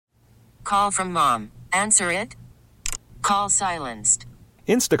call from mom. Answer it. Call silenced.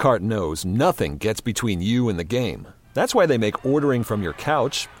 Instacart knows nothing gets between you and the game. That's why they make ordering from your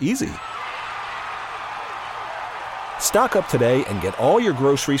couch easy. Stock up today and get all your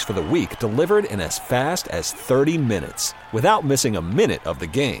groceries for the week delivered in as fast as 30 minutes without missing a minute of the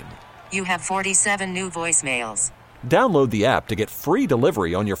game. You have 47 new voicemails. Download the app to get free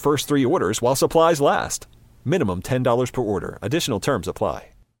delivery on your first 3 orders while supplies last. Minimum $10 per order. Additional terms apply.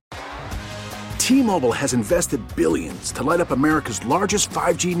 T-Mobile has invested billions to light up America's largest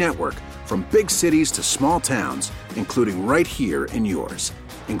 5G network, from big cities to small towns, including right here in yours.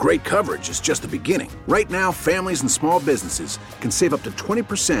 And great coverage is just the beginning. Right now, families and small businesses can save up to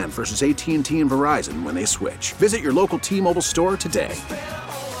 20% versus AT&T and Verizon when they switch. Visit your local T-Mobile store today.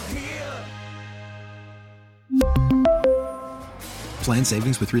 Plan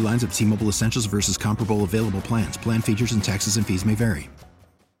savings with 3 lines of T-Mobile Essentials versus comparable available plans. Plan features and taxes and fees may vary.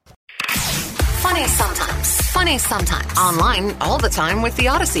 Funny sometimes. Funny sometimes. Online all the time with the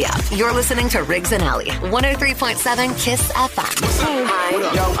Odyssey app. You're listening to Riggs and Alley, 103.7 KISS FM.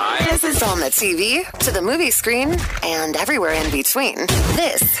 Hi. This is on the TV, to the movie screen, and everywhere in between.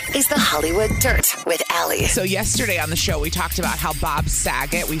 This is the Hollywood Dirt with Alley. So yesterday on the show, we talked about how Bob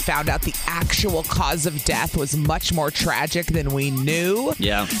Saget, we found out the actual cause of death was much more tragic than we knew.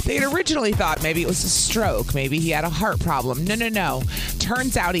 Yeah. They had originally thought maybe it was a stroke. Maybe he had a heart problem. No.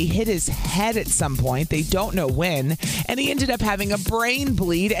 Turns out he hit his head at some point. They don't know when. And he ended up having a brain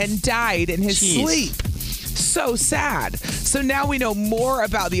bleed and died in his sleep. So sad. So now we know more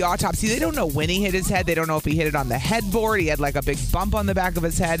about the autopsy. They don't know when he hit his head. They don't know if he hit it on the headboard. He had like a big bump on the back of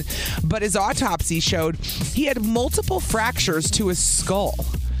his head. But his autopsy showed he had multiple fractures to his skull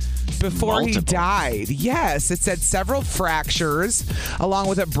before he died. Yes, it said several fractures along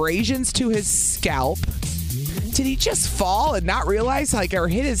with abrasions to his scalp. Did he just fall and not realize, or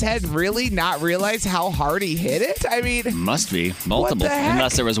hit his head, really not realize how hard he hit it? I mean, must be multiple,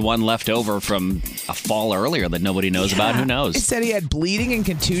 unless there was one left over from a fall earlier that nobody knows about. Who knows? It said he had bleeding and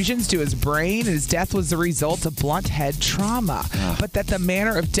contusions to his brain, and his death was the result of blunt head trauma, but that the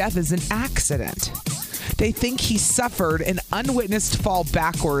manner of death is an accident. They think he suffered an unwitnessed fall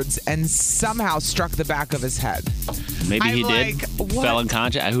backwards and somehow struck the back of his head. Maybe he did. Fell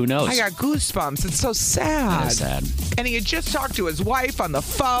unconscious. Who knows? I got goosebumps. It's so sad. That is sad. And he had just talked to his wife on the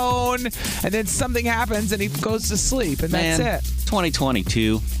phone, and then something happens, and he goes to sleep, and that's it.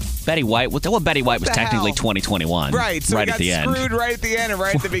 2022. Betty White. Well, Betty White was technically 2021. Right. So right he at the got end. screwed right at the end and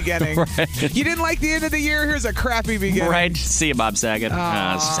right at the beginning. Right. You didn't like the end of the year? Here's a crappy beginning. Right. See you, Bob Saget.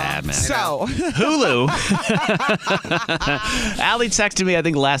 Sad, man. So. Hulu. Allie texted me, I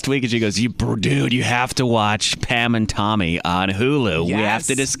think, last week, and she goes, dude, you have to watch Pam and Tommy on Hulu. Yes. We have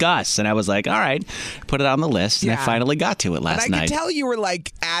to discuss. And I was like, all right, put it on the list. And I finally got to it last night. I could tell you were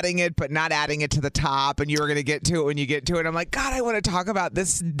adding it, but not adding it to the top, and you were going to get to it when you get to it. I'm like, God, I want to talk about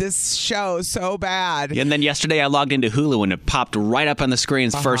this show so bad. And then yesterday I logged into Hulu and it popped right up on the screen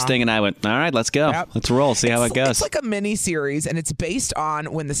first thing, and I went, all right, let's go. Yep. Let's roll, see how it goes. It's like a mini series, and it's based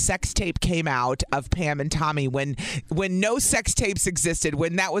on when the sex tape came out of Pam and Tommy, when no sex tapes existed,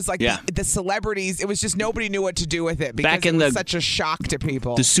 when that was the celebrities, it was just nobody knew what to do with it because it was such a shock to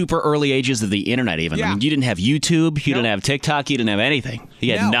people. The super early ages of the internet even. Yeah. I mean, you didn't have YouTube, you didn't have TikTok, you didn't have anything.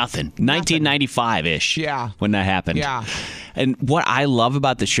 You had nothing. 1995-ish when that happened. Yeah. And what I love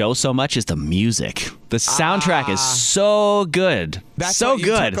about the show so much is the music. The soundtrack is so good. That's so what you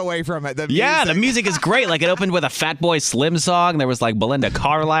good. took away from it. The the music is great. It opened with a Fatboy Slim song. There was Belinda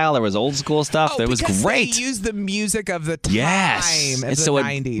Carlisle. There was old school stuff. It was great. They used the music of the time Yes. of And the so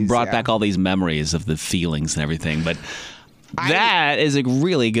 90s. it brought back all these memories of the feelings and everything. But that is a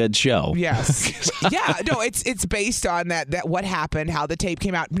really good show. Yes. It's based on that what happened, how the tape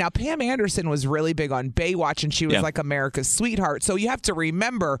came out. Now, Pam Anderson was really big on Baywatch, and she was like America's sweetheart. So you have to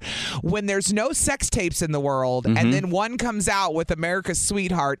remember, when there's no sex tapes in the world, and then one comes out with America's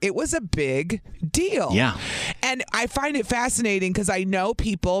sweetheart, it was a big deal. Yeah. And I find it fascinating because I know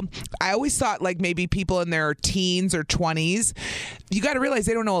people, I always thought maybe people in their teens or 20s, you got to realize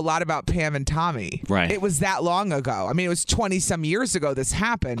they don't know a lot about Pam and Tommy. Right. It was that long ago. I mean, it was 20-some years ago this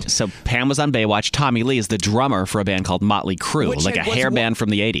happened. So Pam was on Baywatch. Tommy Lee is the drummer for a band called Motley Crue, a hair band from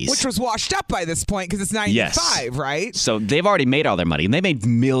the 80s. Which was washed up by this point because it's 95, right? So they've already made all their money, and they made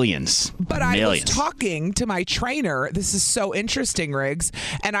millions. But I was talking to my trainer. This is so interesting, Riggs.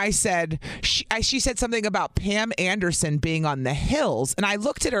 And I said, she said something about Pam Anderson being on The Hills. And I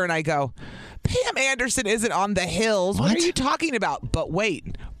looked at her and I go, Pam Anderson isn't on The Hills. What are you talking about? But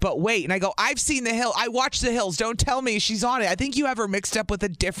wait. And I go, I've seen The Hills. I watched The Hills. Don't tell me she's on it. I think you have her mixed up with a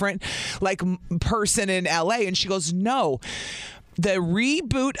different person in LA. And she goes, no. the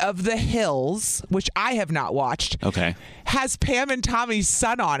reboot of The Hills, which I have not watched, has Pam and Tommy's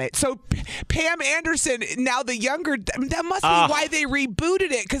son on it. So Pam Anderson, now the younger, that must be why they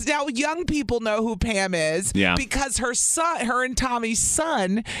rebooted it, because now young people know who Pam is because her and Tommy's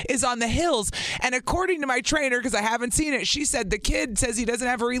son is on The Hills. And according to my trainer, because I haven't seen it, she said the kid says he doesn't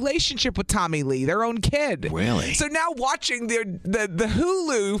have a relationship with Tommy Lee, their own kid. Really? So now watching the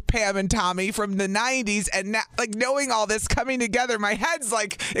Hulu Pam and Tommy from the 90s and now, like, knowing all this coming together, my head's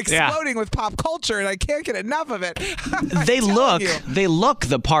like exploding with pop culture, and I can't get enough of it. They look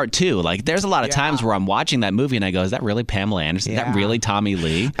the part too. Like, there's a lot of times where I'm watching that movie and I go, is that really Pamela Anderson? Is that really Tommy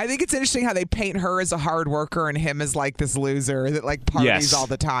Lee? I think it's interesting how they paint her as a hard worker and him as like this loser that like parties all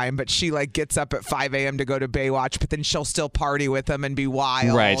the time, but she like gets up at 5 a.m. to go to Baywatch, but then she'll still party with him and be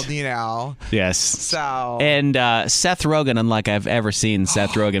wild, you know? Yes. So. And Seth Rogen, unlike I've ever seen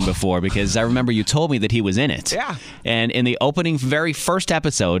Seth Rogen before, because I remember you told me that he was in it. Yeah. And in the opening, very first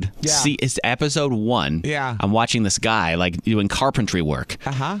episode, see, it's episode 1. Yeah. I'm watching this guy like doing carpentry work.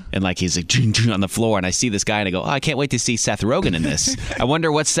 And like he's like on the floor, and I see this guy and I go, oh, I can't wait to see Seth Rogen in this. I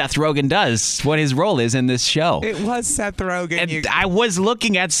wonder what Seth Rogen does, what his role is in this show. It was Seth Rogen. And I was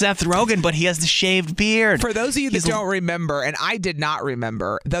looking at Seth Rogen, but he has the shaved beard. For those of you that don't remember, and I did not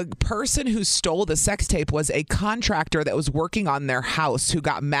remember, the person who stole the sex tape was a contractor that was working on their house who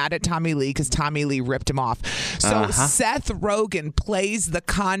got mad at Tommy Lee because Tommy Lee ripped him off. So Seth Rogen plays the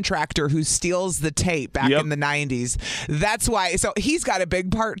contractor who steals the tape back in the 90s. That's why. So he's got a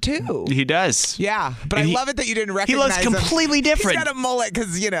big part too. He does. Yeah. But I love it that you didn't recognize him. He looks completely different. He's got a mullet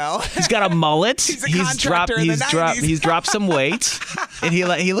because, you know. He's got a mullet. He's a contractor in the 90s. He's dropped some weight. And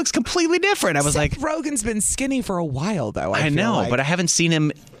he looks completely different. I was Seth Rogen's been skinny for a while, though. I know, but I haven't seen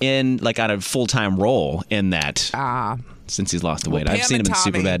him in like on a full-time role in that. Since he's lost the weight. I've seen him in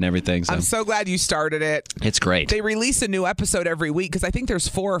Superbad and everything. So. I'm so glad you started it. It's great. They release a new episode every week because I think there's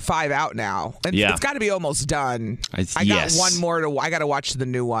 4 or 5 out now. It's got to be almost done. I got one more I got to watch the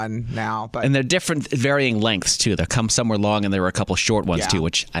new one now. But and they're different, varying lengths too. There come somewhere long and there were a couple short ones too,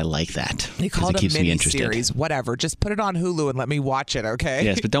 which I like that. They call it a mini series. Whatever. Just put it on Hulu and let me watch it, okay?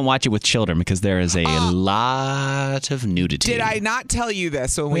 Yes, but don't watch it with children because there is a lot of nudity. Did I not tell you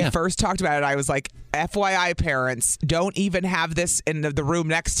this when we first talked about it? I was like, FYI, parents, don't even have this in the room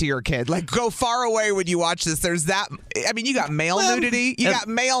next to your kid. Like, go far away when you watch this. There's that. I mean, you got male nudity. You got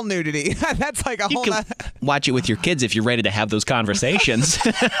male nudity. That's like a whole lot. Watch it with your kids if you're ready to have those conversations,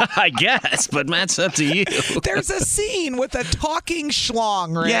 I guess. But that's up to you. There's a scene with a talking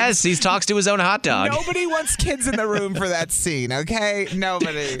schlong, Rick. Yes, he talks to his own hot dog. Nobody wants kids in the room for that scene, okay?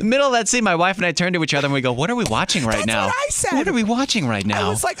 Nobody. Middle of that scene, my wife and I turn to each other and we go, what are we watching right now? That's what I said. What are we watching right now? I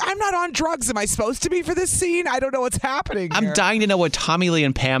was like, I'm not on drugs. Am I supposed to be for this scene? I don't know what's happening here. I'm dying to know what Tommy Lee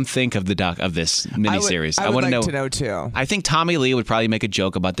and Pam think of this miniseries. I would like to know too. I think Tommy Lee would probably make a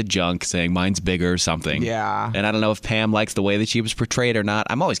joke about the junk, saying mine's bigger or something. Yeah. And I don't know if Pam likes the way that she was portrayed or not.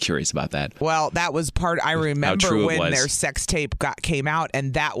 I'm always curious about that. Well, that was part. I remember when their sex tape came out,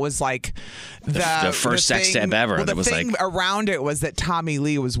 and that was like the first sex tape ever. Well, the thing around it was that Tommy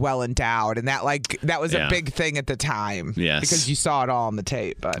Lee was well endowed, and that was a big thing at the time. Yes. Because you saw it all on the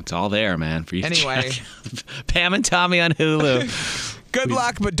tape. But it's all there, man. For you anyway. Pam and Tommy on Hulu. Good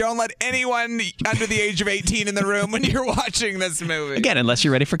luck, but don't let anyone under the age of 18 in the room when you're watching this movie. Again, unless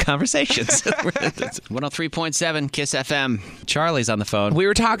you're ready for conversations. 103.7 KISS FM. Charlie's on the phone. We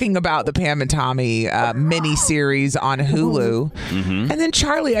were talking about the Pam and Tommy mini-series on Hulu. And then,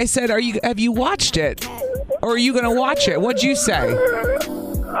 Charlie, I said, have you watched it? Or are you going to watch it? What'd you say?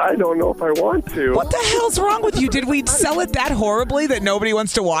 I don't know if I want to. What the hell's wrong with you? Did we sell it that horribly that nobody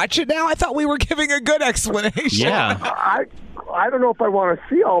wants to watch it now? I thought we were giving a good explanation. Yeah. I don't know if I want to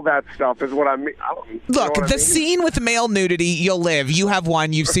see all that stuff is what I mean. Look, the scene with male nudity, you'll live. You have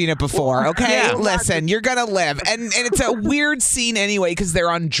one. You've seen it before, okay? Yeah. Listen, you're going to live. And it's a weird scene anyway because they're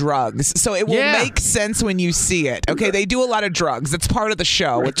on drugs. So it will make sense when you see it, okay? They do a lot of drugs. It's part of the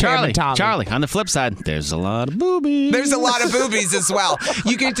show with Pam and Tommy. Charlie, on the flip side, there's a lot of boobies. There's a lot of boobies as well.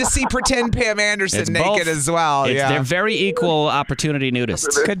 You get to see pretend Pam Anderson naked as well. They're very equal opportunity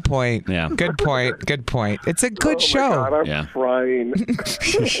nudists. Good point. Yeah. Good point. Good point. It's a good show. God, I'm crying.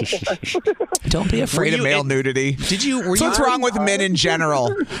 Don't be afraid of male nudity. What's wrong with men in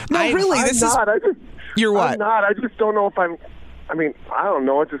general? No, really. You're what? I'm not. I just don't know if I don't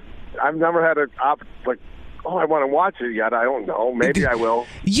know. I've never had Oh, I want to watch it yet. I don't know. Maybe I will.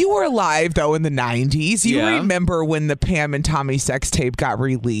 You were alive, though, in the 90s. You Yeah. remember when the Pam and Tommy sex tape got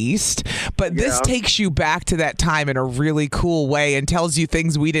released. But this Yeah. takes you back to that time in a really cool way and tells you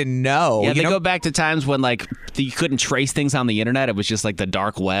things we didn't know. Yeah, you they know? go back to times when like you couldn't trace things on the internet. It was just like the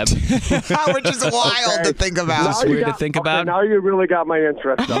dark web. Which is wild to think about. It's weird to think about. Now you really got my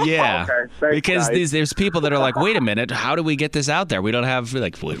interest. Up. Yeah, Okay. Thanks, because guys. there's people that are like, wait a minute, how do we get this out there? We don't have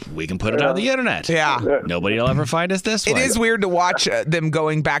we can put it on the internet. Yeah. Nobody will ever find us this It way. is weird to watch them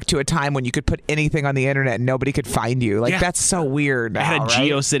going back to a time when you could put anything on the internet and nobody could find you. Like, Yeah. that's so weird. I had a now,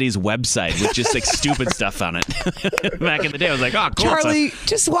 right? GeoCities website with just like stupid stuff on it. Back in the day, I was like, oh, cool. Charlie,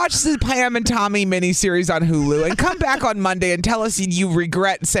 just watch the Pam and Tommy miniseries on Hulu and come back on Monday and tell us you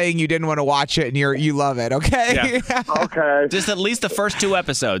regret saying you didn't want to watch it and you love it, okay? Yeah. Okay. Just at least the first 2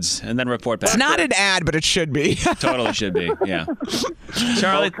 episodes and then report back. It's not an ad, but it should be. Totally should be, yeah.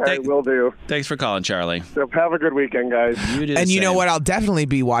 Charlie, Okay, will do. thanks for calling, Charlie. So have a good weekend, guys. You do the And you know same. what I'll definitely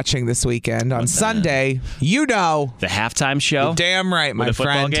be watching this weekend on Sunday. You know. The halftime show? Damn right, my With a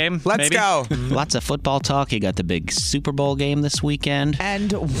football friend. game? Let's maybe? go. Lots of football talk. You got the big Super Bowl game this weekend.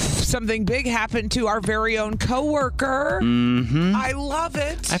 And something big happened to our very own coworker. Mm-hmm. I love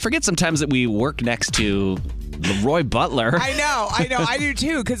it. I forget sometimes that we work next to Leroy Butler. I know, I do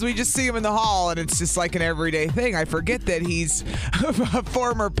too, because we just see him in the hall and it's just like an everyday thing. I forget that he's a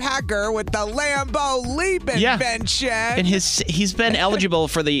former Packer with the Lambeau Leap invention. And he's been eligible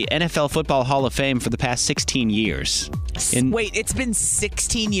for the NFL Football Hall of Fame for the past 16 years. Wait, it's been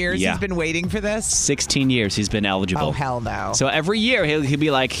 16 years Yeah. he's been waiting for this? 16 years he's been eligible. Oh, hell no. So every year he'll be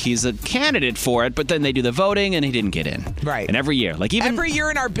like, he's a candidate for it, but then they do the voting and he didn't get in. Right. And every year. Like even Every year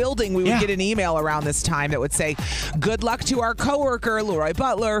in our building, we would get an email around this time that would say, good luck to our coworker, Leroy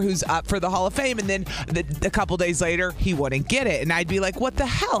Butler, who's up for the Hall of Fame. And then a couple days later, he wouldn't get it. And I'd be like, what the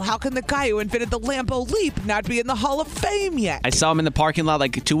hell? How can the guy who invented the Lambeau Leap not be in the Hall of Fame yet? I saw him in the parking lot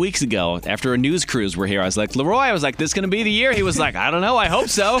like 2 weeks ago after a news cruise were here. I was like, Leroy, this is going to be the year. He was like, I don't know. I hope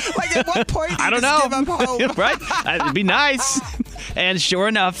so. Like, at what point do I you don't just know. give up hope? Right? It'd be nice. And sure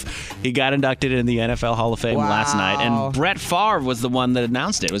enough, he got inducted in the NFL Hall of Fame last night. And Brett Favre was the one that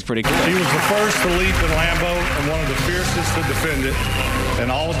announced it. It was pretty cool. He was the first to leap in Lambeau and one of the fiercest to defend it. An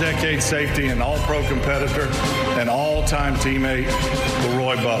all-decade safety, an all-pro competitor, an all-time teammate,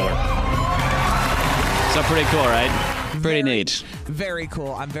 Leroy Butler. So pretty cool, right? Pretty neat. Very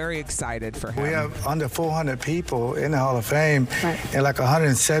cool. I'm very excited for him. We have under 400 people in the Hall of Fame and like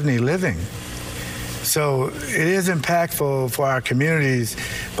 170 living. So it is impactful for our communities.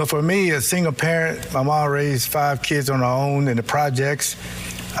 But for me, a single parent, my mom raised 5 kids on her own in the projects.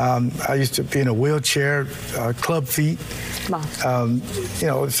 I used to be in a wheelchair, club feet.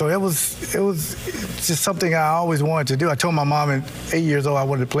 So it was just something I always wanted to do. I told my mom at 8 years old I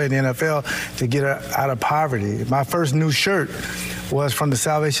wanted to play in the NFL to get her out of poverty. My first new shirt was from the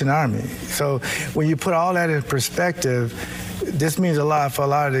Salvation Army. So when you put all that in perspective, this means a lot for a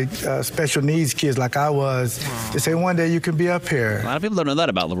lot of the special needs kids like I was to say one day you can be up here. A lot of people don't know that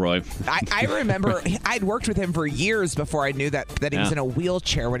about Leroy. I remember I'd worked with him for years before I knew that he was in a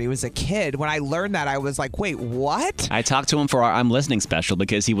wheelchair when he was a kid. When I learned that, I was like, wait, what? I talked to him for our I'm Listening special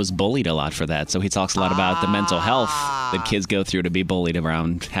because he was bullied a lot for that. So he talks a lot about the mental health that kids go through to be bullied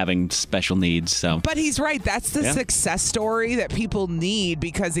around having special needs. So, But he's right. That's the success story that people need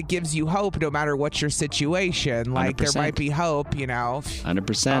because it gives you hope no matter what your situation. Like 100%. there might be hope, you know.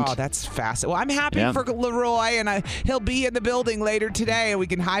 100%. Oh, that's fast. Well, I'm happy for Leroy, and he'll be in the building later today, and we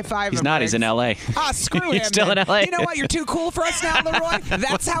can high five him. He's not. He's in L.A. Ah, screw him. He's still then. in L.A. You know what? You're too cool for us now, Leroy.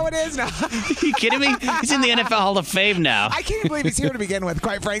 That's how it is now. Are you kidding me? He's in the NFL Hall of Fame now. I can't believe he's here to begin with,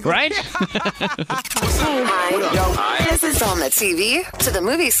 quite frankly. Right? Hi. This is on the TV, to the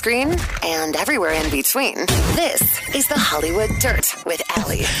movie screen, and everywhere in between. This is the Hollywood Dirt with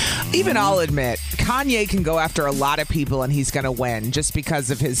Allie. Even I'll admit, Kanye can go after a lot of people and he's going to win just because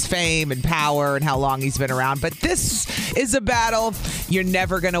of his fame and power and how long he's been around. But this is a battle you're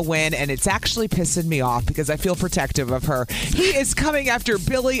never going to win, and it's actually pissing me off because I feel protective of her. He is coming after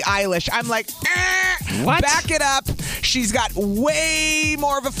Billie Eilish. I'm like, what? Back it up. She's got way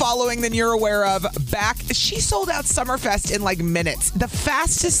more of a following than you're aware of. She sold out Summerfest in like minutes. The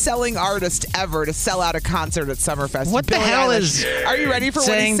fastest selling artist ever to sell out a concert at Summerfest. What the Billie hell Eilish. is Are you ready for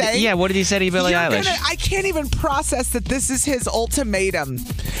what he's saying? Yeah, what did he say to Billie Eilish? I can't even process that this is his ultimatum.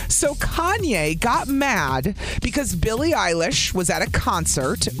 So Kanye got mad because Billie Eilish was at a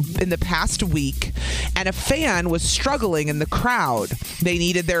concert in the past week and a fan was struggling in the crowd. They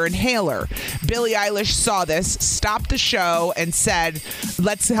needed their inhaler. Billie Eilish saw this, stopped the show, and said,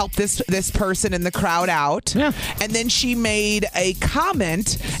 let's help this person in the crowd out. Yeah. And then she made a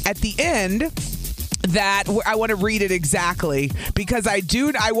comment at the end that I want to read it exactly because I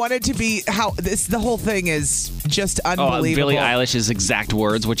want it to be how the whole thing is just unbelievable. Billie Eilish's exact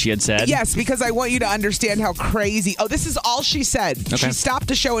words, what she had said? Yes, because I want you to understand how crazy. Oh, this is all she said. Okay. She stopped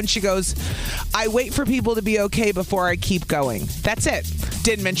the show and she goes, I wait for people to be okay before I keep going. That's it.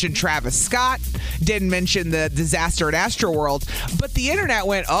 Didn't mention Travis Scott. Didn't mention the disaster at Astroworld. But the internet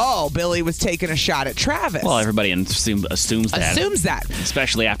went, oh, Billie was taking a shot at Travis. Well, everybody assumes that. Assumes that.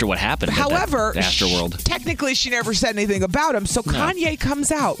 Especially after what happened. However, at Astroworld. Technically, she never said anything about him. So Kanye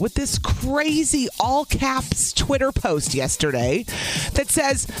comes out with this crazy all caps Twitter post yesterday that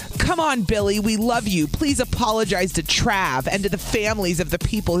says, come on, Billie, we love you. Please apologize to Trav and to the families of the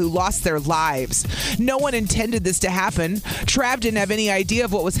people who lost their lives. No one intended this to happen. Trav didn't have any idea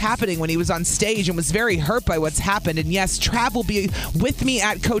of what was happening when he was on stage and was very hurt by what's happened. And yes, Trav will be with me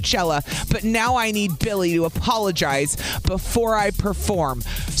at Coachella, but now I need Billie to apologize before I perform.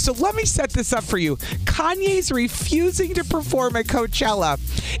 So let me set this up for you. Kanye's refusing to perform at Coachella.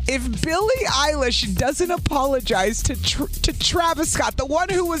 If Billie Eilish doesn't apologize to Travis Scott, the one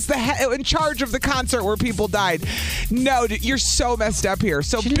who was in charge of the concert where people died, no, you're so messed up here.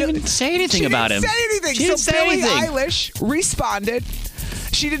 So she didn't even say anything about him. She didn't say anything. Eilish responded.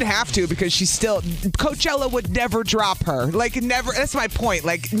 She didn't have to because Coachella would never drop her. Like, never. That's my point.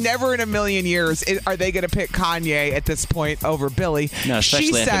 Like, never in a million years are they going to pick Kanye at this point over Billie. No,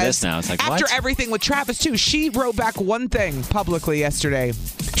 especially after this now. It's like, after what? everything with Travis, too, she wrote back one thing publicly yesterday.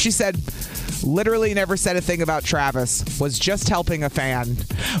 She said, literally never said a thing about Travis, was just helping a fan.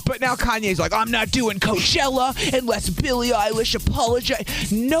 But now Kanye's like, I'm not doing Coachella unless Billie Eilish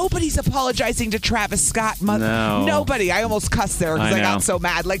apologize. Nobody's apologizing to Travis Scott. No. Nobody. I almost cussed there because I got so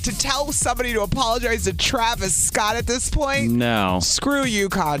mad. Like, to tell somebody to apologize to Travis Scott at this point? No. Screw you,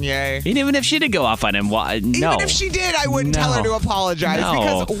 Kanye. Even if she did go off on him, no. Even if she did, I wouldn't tell her to apologize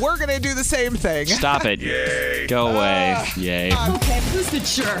because we're going to do the same thing. Stop it. Yay. Go away. Yay. Okay, who's the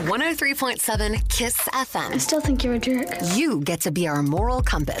jerk? 103.7 KISS FM. I still think you're a jerk. You get to be our moral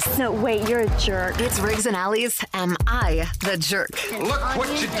compass. No, wait, you're a jerk. It's Riggs and Allies. Am I the jerk? Look what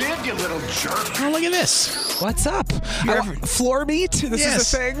you did, you little jerk. Oh, look at this. What's up? Floor meat? This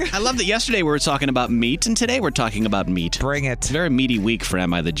is a thing? I love that yesterday we were talking about meat, and today we're talking about meat. Bring it. Very meaty week for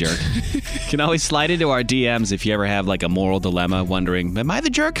Am I the Jerk? You can always slide into our DMs if you ever have like a moral dilemma, wondering, am I the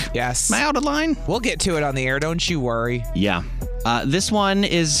jerk? Yes. Am I out of line? We'll get to it on the air, don't you worry. Yeah. This one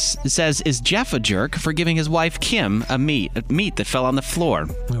says, is Jeff a jerk for giving his wife Kim a meat that fell on the floor?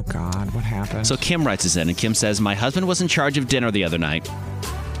 Oh, God, what happened? So Kim writes us in, and Kim says, my husband was in charge of dinner the other night.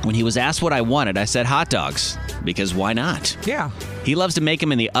 When he was asked what I wanted, I said hot dogs, because why not? Yeah. He loves to make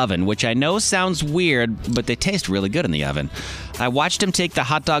them in the oven, which I know sounds weird, but they taste really good in the oven. I watched him take the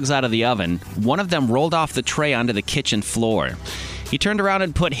hot dogs out of the oven. One of them rolled off the tray onto the kitchen floor. He turned around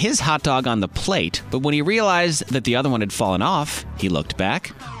and put his hot dog on the plate, but when he realized that the other one had fallen off, he looked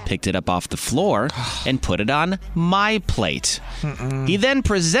back, picked it up off the floor, and put it on my plate. He then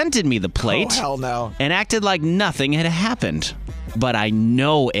presented me the plate. Oh, hell no. And acted like nothing had happened. But I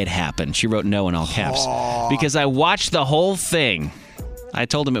know it happened. She wrote no in all caps. Because I watched the whole thing. I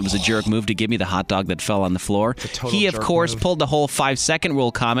told him it was a jerk move to give me the hot dog that fell on the floor. He, of course, pulled the whole 5-second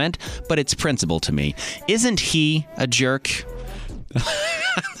rule comment, but it's principle to me. Isn't he a jerk?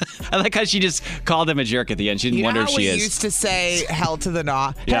 I like how she just called him a jerk at the end. She didn't wonder if she is. We used to say hell to the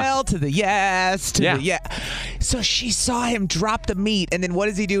no, Yeah. hell to the yes, to the yeah. So she saw him drop the meat, and then what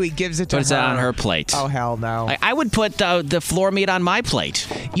does he do? He gives it to her. Puts it on her plate. Oh, hell no. I would put the floor meat on my plate.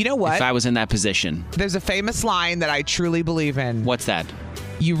 You know what? If I was in that position. There's a famous line that I truly believe in. What's that?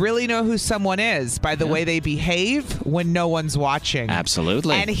 You really know who someone is by the way they behave when no one's watching.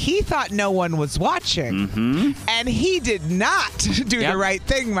 Absolutely. And he thought no one was watching. Mm-hmm. And he did not do the right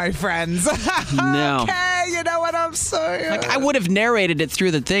thing, my friends. No. Okay, you know what I'm saying? Like, I would have narrated it through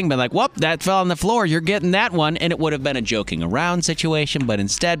the thing, but like, whoop, that fell on the floor. You're getting that one. And it would have been a joking around situation, but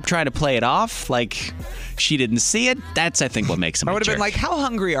instead trying to play it off like she didn't see it. That's, I think, what makes him a I would have jerk. been like, how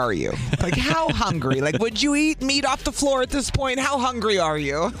hungry are you? Like, how hungry? Like, would you eat meat off the floor at this point? How hungry are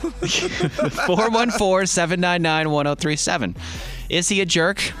you? 414-799-1037. Is he a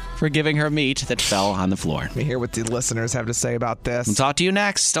jerk for giving her meat that fell on the floor? Let me hear what the listeners have to say about this. We'll talk to you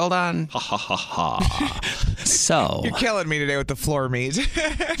next. Hold on. Ha ha ha ha. So you're killing me today with the floor meat.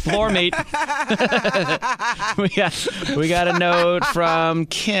 Floor meat. we got a note from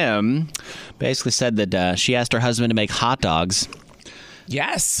Kim. Basically said that she asked her husband to make hot dogs.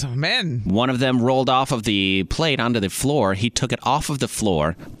 Yes, men. One of them rolled off of the plate onto the floor. He took it off of the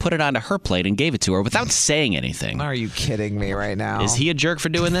floor, put it onto her plate, and gave it to her without saying anything. Are you kidding me right now? Is he a jerk for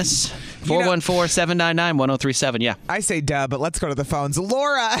doing this? 414-799-1037, yeah. I say duh, but let's go to the phones.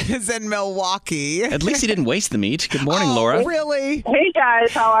 Laura is in Milwaukee. At least he didn't waste the meat. Good morning, Laura. Really? Hey,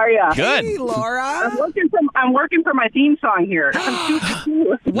 guys. How are you? Good. Hey, Laura. I'm working for my theme song here.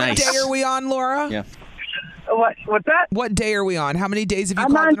 What Nice. day are we on, Laura? Yeah. What's that? What day are we on? How many days have you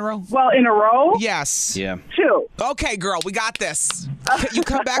called in a row? Well, in a row? Yes. Yeah. 2. Okay, girl, we got this. You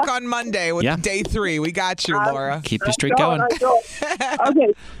come back on Monday with Yeah. day 3. We got you, Laura. Keep your streak going. Okay,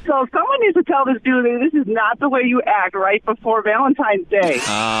 so someone needs to tell this dude that this is not the way you act right before Valentine's Day.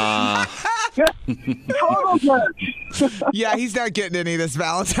 Total jerk. Yeah, he's not getting any this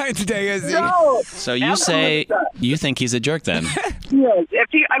Valentine's Day, is he? No. So you say you think he's a jerk then? Yes.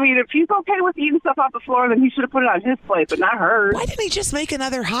 If he's okay with eating stuff off the floor, then he should have put it on his plate, but not hers. Why didn't he just make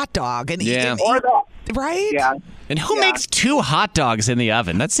another hot dog and eat Yeah. it? Or that. Right? Yeah. And who makes 2 hot dogs in the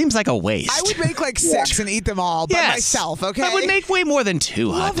oven? That seems like a waste. I would make like 6 and eat them all by myself, okay? I would make way more than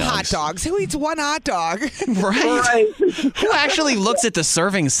 2 hot Love dogs. hot dogs. Who eats one hot dog? Right. Who actually looks at the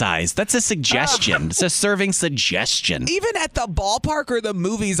serving size? That's a suggestion. It's a serving suggestion. Even at the ballpark or the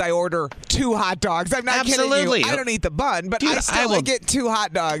movies, I order 2 hot dogs. I'm not Absolutely. kidding you. I don't eat the bun, but Dude, I still get 2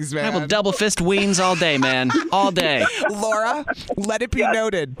 hot dogs, man. I will double fist wiens all day, man. All day. Laura, let it be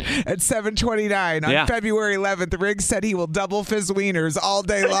noted at 7:29 on Yeah. February 11th, Riggs said he will double fist wieners all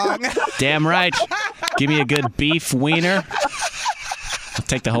day long. Damn right. Give me a good beef wiener. I'll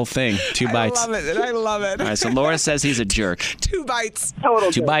take the whole thing. 2 bites. I love it. All right, so Laura says he's a jerk. 2 bites.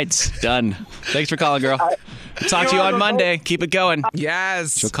 Total 2 bites. Done. Thanks for calling, girl. Talk to you on Monday. Keep it going.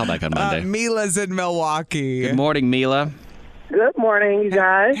 Yes. She'll call back on Monday. Mila's in Milwaukee. Good morning, Mila. Good morning, you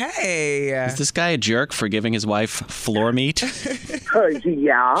guys. Hey. Is this guy a jerk for giving his wife floor meat?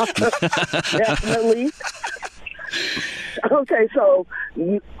 Yeah, definitely. Okay, so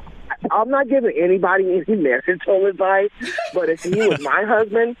I'm not giving anybody any marital advice, but if he was my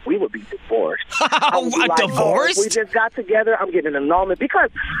husband, we would be divorced. Divorced? We just got together. I'm getting an annulment because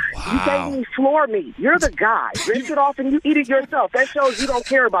you gave me floor meat. You're the guy. Rinse it off and you eat it yourself. That shows you don't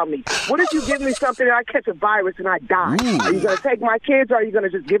care about me. What if you give me something and I catch a virus and I die? Are you going to take my kids or are you going to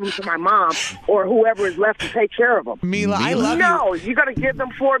just give them to my mom or whoever is left to take care of them? Mila, I love you. No, you're going to give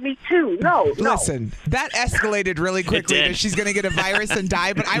them floor meat too. No. Listen, that escalated really quickly that she's going to get a virus and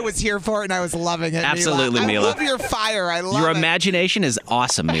die, but I was here for it and I was loving it. Absolutely, Mila. I love your fire. I love Your it. imagination is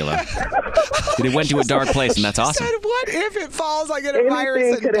awesome, Mila. It went to a dark place, and that's awesome. Said, what if it falls? I get a virus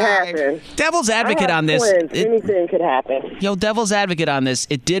Anything and could die. happen. Devil's advocate on this. Anything could happen. Yo, devil's advocate on this.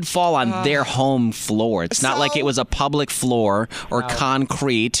 It did fall on their home floor. It's not like it was a public floor or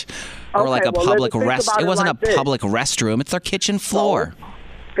concrete or like a public rest. It wasn't a public restroom. It's their kitchen floor.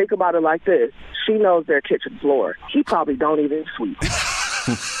 Think about it like this. She knows their kitchen floor. He probably don't even sweep.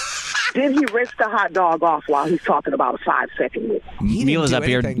 Then he rinse the hot dog off while he's talking about a 5-second minute. Mila's up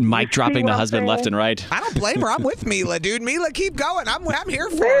here mic dropping the husband left and right. I don't blame her. I'm with Mila, dude. Mila, keep going. I'm here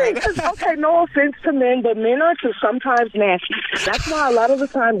for Man, it. okay, no offense to men, but men are just sometimes nasty. That's why a lot of the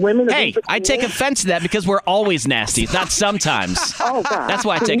time women are... Hey, I take offense to that because we're always nasty, not sometimes. Oh, God. That's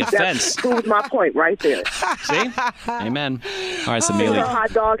why I take offense. That proves my point right there. See? Amen. All right, so If Mila. the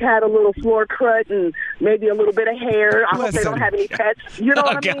hot dog had a little floor cut and maybe a little bit of hair. I hope they don't have any pets. You know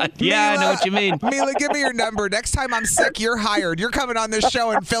what I mean? Yeah, I know what you mean. Mila, give me your number. Next time I'm sick, you're hired. You're coming on this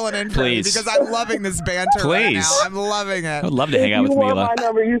show and filling in for me Please. because I'm loving this banter right now. I'm loving it. I would love to hang out with If you want Mila. my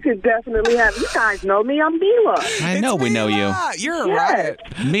number, you can definitely have. You guys know me. I'm Mila. I know we know you. You're right.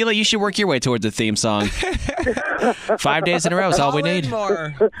 Mila, you should work your way towards the theme song. 5 days in a row is all we need.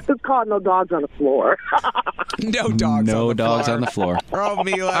 It's called No Dogs on the Floor. No dogs. No dogs on the floor. Oh,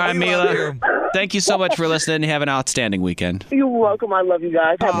 Mila. All right, we love you. Mila. Thank you so much for listening. Have an outstanding weekend. You're welcome. I love you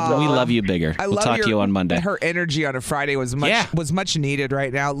guys. Have a good We one. love you bigger. I We'll love talk to you on Monday. Her energy on a Friday was much needed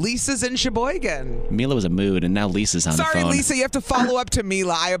right now. Lisa's in Sheboygan. Mila was a mood, and now Lisa's on Sorry, the phone. Lisa, you have to follow up to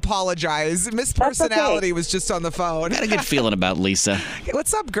Mila. I apologize. Miss Personality was just on the phone. I got a good feeling about Lisa.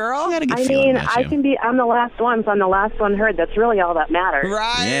 What's up, girl? I got a good I feeling mean, about I you. can be. I'm the last one, so I'm the last one heard. That's really all that matters.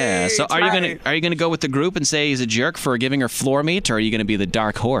 Right. Yeah. So are you gonna go with the group and say he's a jerk for giving her floor meat, or are you gonna be the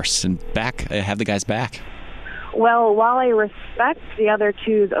dark horse and have the guy's back? Well, while I respect the other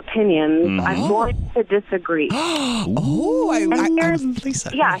two's opinions, I'm going to disagree.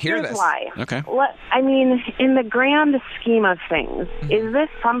 Lisa. Yeah, hear here's this. why. Okay. I mean, in the grand scheme of things, is this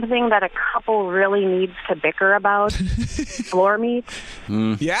something that a couple really needs to bicker about? Floor meat?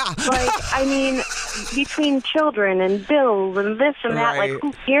 Yeah. Like, I mean, between children and bills and this and that, Right. like,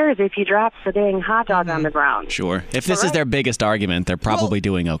 who cares if he drops the dang hot dog on the ground? Sure. If this is their biggest argument, they're probably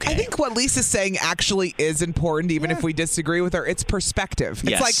doing okay. I think what Lisa's saying actually is important, even if we disagree with her. It's perspective.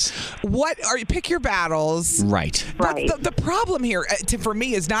 Yes. It's like, pick your battles. Right. But the problem here, for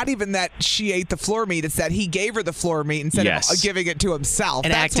me, is not even that she ate the floor meat. It's that he gave her the floor meat instead of giving it to himself.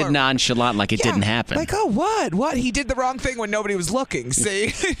 And That's acted what- nonchalant like it didn't happen. Like, oh, what? He did the wrong thing when nobody was looking. See?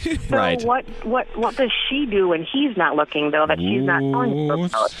 So what does she do when he's not looking, though, that she's not telling him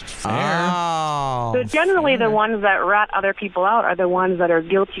about? Oh. So generally the ones that rat other people out are the ones that are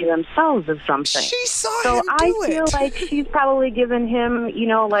guilty themselves of something. She saw so him I do feel it. like she's probably given him,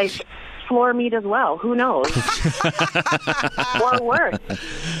 like floor meat as well. Who knows? Or worse.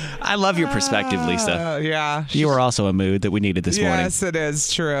 I love your perspective, Lisa. Yeah. You are also a mood that we needed this morning. Yes, it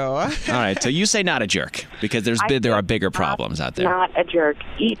is true. All right, so you say not a jerk because there are bigger problems out there. Not a jerk.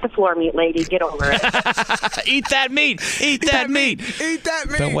 Eat the floor meat, lady. Get over it. Eat that meat. Eat that meat. Eat that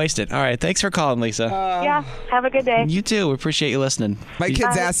meat. Don't waste it. All right, thanks for calling, Lisa. Yeah. Have a good day. You too. We appreciate you listening. My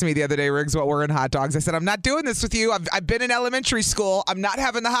kids asked me the other day, Riggs, what were in hot dogs. I said, I'm not doing this with you. I've been in elementary school. I'm not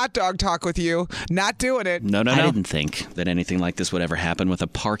having the hot dog talk with you. Not doing it. No. I didn't think that anything like this would ever happen with a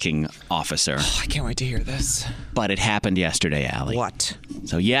parking officer. I can't wait to hear this. But it happened yesterday, Allie. What?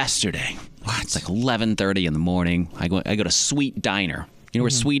 So yesterday, it's like 11:30 in the morning. I go to Sweet Diner. You know where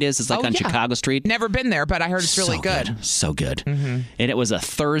Sweet is? It's like on Chicago Street. Never been there, but I heard it's really good. So good. And it was a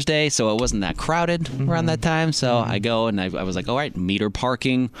Thursday, so it wasn't that crowded around that time. So I go and I was like, all right, meter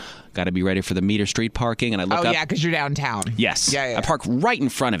parking. Got to be ready for the meter street parking. And I look up. Oh, yeah, because you're downtown. Yes. Yeah. I park right in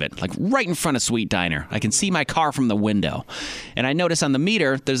front of it, like right in front of Sweet Diner. I can see my car from the window. And I notice on the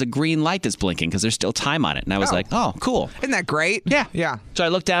meter, there's a green light that's blinking because there's still time on it. And I was like, oh, cool. Isn't that great? Yeah. So I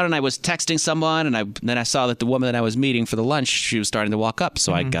looked down and I was texting someone, and then I saw that the woman that I was meeting for the lunch, she was starting to walk up.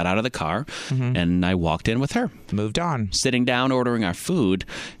 So I got out of the car and I walked in with her. Moved on. Sitting down, ordering our food.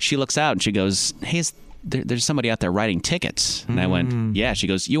 She looks out and she goes, hey, there's somebody out there writing tickets. And I went, yeah. She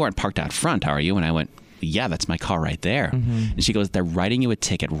goes, you aren't parked out front, are you? And I went, yeah, that's my car right there. And she goes, they're writing you a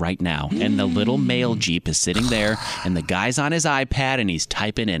ticket right now. And the little mail Jeep is sitting there, and the guy's on his iPad, and he's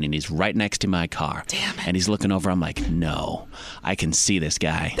typing in, and he's right next to my car. Damn it. And he's looking over. I'm like, no, I can see this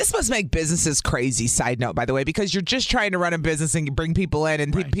guy. This must make businesses crazy, side note, by the way, because you're just trying to run a business and bring people in,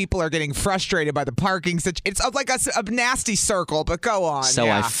 and people are getting frustrated by the parking. It's like a nasty circle, but go on. So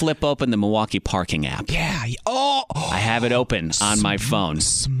I flip open the Milwaukee parking app. Yeah. Oh. I have it open on my phone.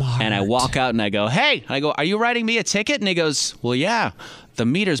 Smart. And I walk out and I go, hey. I go, are you writing me a ticket? And he goes, well, yeah. The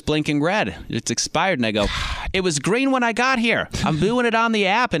meter's blinking red. It's expired. And I go, it was green when I got here. I'm doing it on the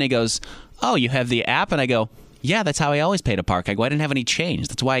app. And he goes, oh, you have the app? And I go, yeah, that's how I always pay to park. I go, I didn't have any change.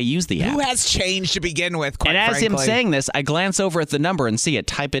 That's why I use the app. Who has change to begin with, quite And as frankly? him saying this, I glance over at the number and see it,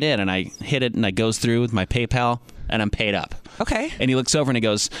 type it in, and I hit it, and it goes through with my PayPal, and I'm paid up. Okay. And he looks over and he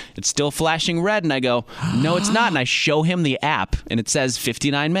goes, it's still flashing red. And I go, no, it's not. And I show him the app, and it says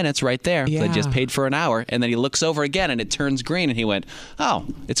 59 minutes right there. Yeah. I just paid for an hour. And then he looks over again, and it turns green. And he went, oh,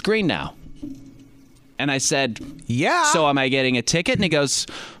 it's green now. And I said, yeah. So am I getting a ticket? And he goes,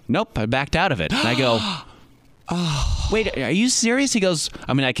 nope, I backed out of it. And I go, oh. Wait, are you serious? He goes,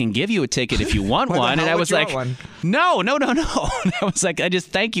 I mean, I can give you a ticket if you want one. And I was like, no. And I was like, I just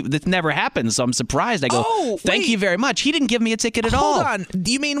thank you. This never happened, so I'm surprised. I go, thank you very much. He didn't give me a ticket at all. Hold on.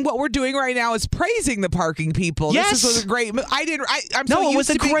 Do you mean what we're doing right now is praising the parking people? Yes. This was a great. I'm no, so it used was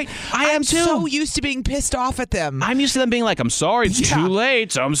to a great. I am too. I'm so used to being pissed off at them. I'm used to them being like, I'm sorry, it's too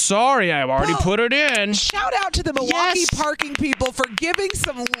late. I'm sorry, I've already put it in. Shout out to the Milwaukee parking people for giving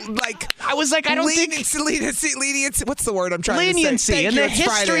some I was like, I don't think leniency. What's the word I'm trying to say? Leniency. In the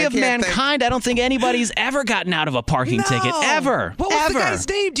history of mankind, I don't think anybody's ever gotten out of a parking ticket. Ever. What was the guy's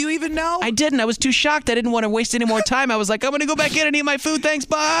name? Do you even know? I didn't. I was too shocked. I didn't want to waste any more time. I was like, I'm going to go back in and eat my food. Thanks.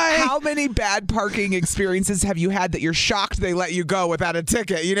 Bye. How many bad parking experiences have you had that you're shocked they let you go without a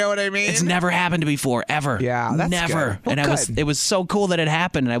ticket? You know what I mean? It's never happened before, ever. Yeah, that's never. Good. Well, and it was so cool that it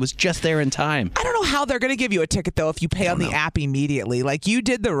happened, and I was just there in time. I don't know how they're going to give you a ticket though if you pay on the app immediately. Like you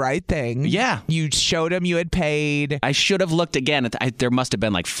did the right thing. Yeah. You showed them you had paid. paid. I should have looked again. There must have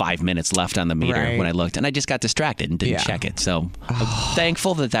been like 5 minutes left on the meter Right. when I looked, and I just got distracted and didn't check it. So I'm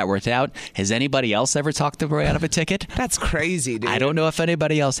thankful that worked out. Has anybody else ever talked their way out of a ticket? That's crazy, dude. I don't know if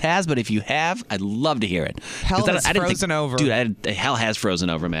anybody else has, but if you have, I'd love to hear it. Hell 'Cause has frozen over. Dude, hell has frozen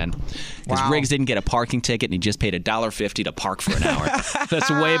over, man. Because Wow. Riggs didn't get a parking ticket, and he just paid $1.50 to park for an hour. That's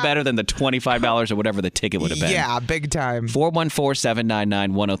way better than the $25 or whatever the ticket would have been. Yeah, big time.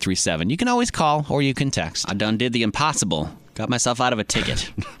 414-799-1037. You can always call or you can text. I done did the impossible. Got myself out of a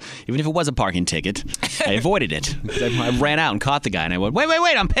ticket. Even if it was a parking ticket, I avoided it. I ran out and caught the guy, and I went, wait,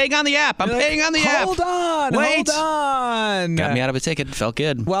 I'm paying on the app. I'm paying on the app. Hold on. Got me out of a ticket. Felt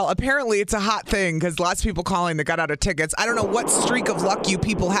good. Well, apparently it's a hot thing because lots of people calling that got out of tickets. I don't know what streak of luck you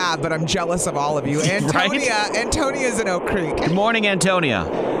people have, but I'm jealous of all of you. Antonia's in Oak Creek. Good morning, Antonia.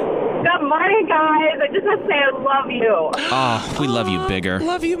 Good morning, guys. I just want to say I love you. Oh, we love you bigger.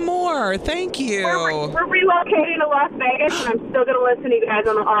 Love you more. Thank you. We're relocating to Las Vegas, and I'm still going to listen to you guys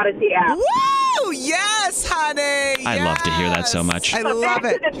on the Odyssey app. Woo! Yes, honey. I love to hear that so much. I love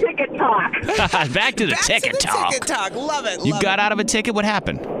it. Back to the ticket talk. Back to the ticket talk. Ticket talk. Love it. You got out of a ticket? What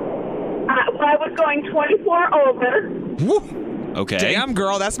happened? I was going 24 over. Woo. Okay. Damn,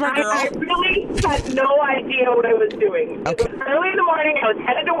 girl. That's my girl. I really had no idea what I was doing. Okay. It was early in the morning. I was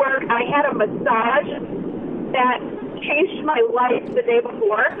headed to work. I had a massage that changed my life the day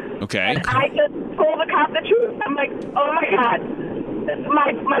before. Okay. And I just told the cop the truth. I'm like, oh, my God.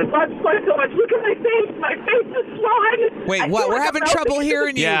 My blood's flowing so much. Look at my face. My face is swollen. Wait, I what? feel We're like having I'm trouble melting.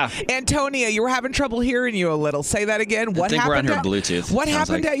 hearing you. Yeah. Antonia, you were having trouble hearing you a little. Say that again. What I think happened? we're on her Bluetooth. What Sounds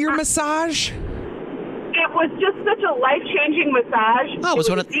happened like. at your massage? It was just such a life-changing massage. Oh, it was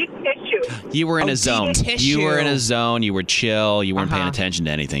one of- deep tissue. You were in a deep zone. tissue. You were in a zone. You were chill. You weren't paying Uh-huh. attention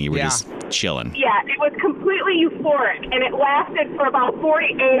to anything. You were Yeah. just chilling. Yeah, it was completely euphoric, and it lasted for about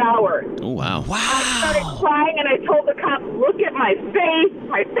 48 hours. Oh, wow. I started crying, and I told the cop, look at my face.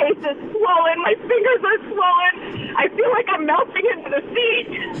 My face is swollen. My fingers are swollen. I feel like I'm melting into the seat.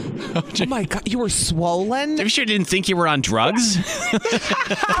 Oh, my God. You were swollen? Are you sure you didn't think you were on drugs?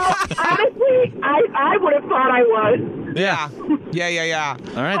 Honestly, I would have thought I was. Yeah. Yeah.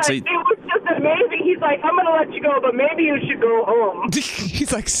 All right. But So it was just amazing. He's like, I'm going to let you go, but maybe you should go home.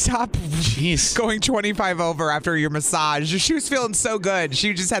 He's like, stop Jeez. going 25 over after your massage. She was feeling so good.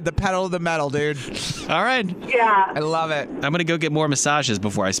 She just had the pedal to the metal, dude. All right. Yeah. I love it. I'm going to go get more massages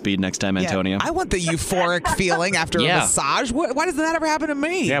before I speed next time, Antonia. I want the euphoric feeling after a Yeah. massage. Why doesn't that ever happen to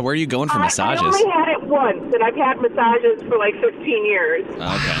me? Yeah, where are you going for I massages? only had it once, and I've had massages for like 15 years. Okay.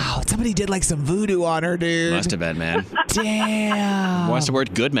 Oh, somebody did like some voodoo on her, dude. Must have been, man. Damn. Watch the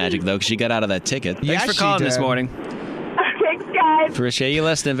word good magic, though, because she got out of that ticket. Yeah, Thanks for she calling this did. morning. Thanks, guys. Appreciate you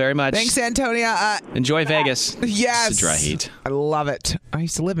listening very much. Thanks, Antonia. Enjoy Vegas. Yes. It's a dry heat. I love it. I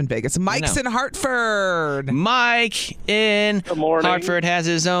used to live in Vegas. Mike's in Hartford. Mike in morning. Hartford has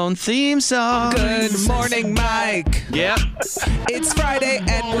his own theme song. Good morning, Mike. Yep. It's Friday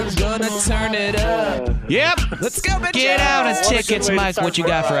and we're gonna turn it up. Yep. Let's go, bitch. Get out of tickets, way to Mike. start What you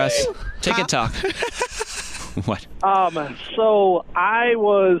got for us? Friday. Ticket talk. What? So I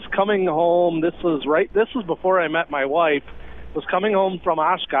was coming home. This was before I met my wife. Was coming home from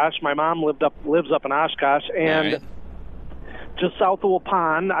Oshkosh. My mom lives up in Oshkosh, and Right. just south of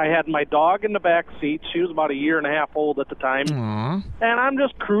Waupun, I had my dog in the back seat. She was about a year and a half old at the time, Aww. and I'm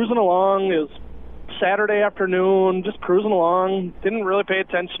just cruising along. It was Saturday afternoon, just cruising along. Didn't really pay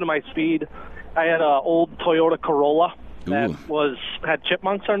attention to my speed. I had an old Toyota Corolla that had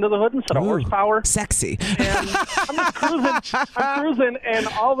chipmunks under the hood instead of horsepower. Sexy. And I'm just cruising, and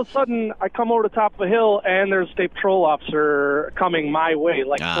all of a sudden I come over the top of a hill, and there's a state patrol officer coming my way,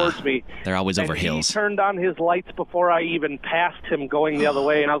 towards me. They're always over And hills. He turned on his lights before I even passed him going the other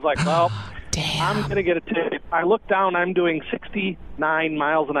way, and I was like, well, I'm going to get a ticket. I look down, I'm doing 69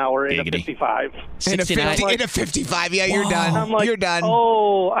 miles an hour in a 55. In a 55, yeah, you're done. I'm like, you're done.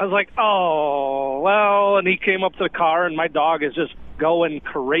 Oh, I was like, oh, well, and he came up to the car, and my dog is just going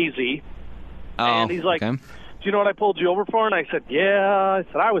crazy. Oh, And he's like, okay. do you know what I pulled you over for? And I said, yeah. I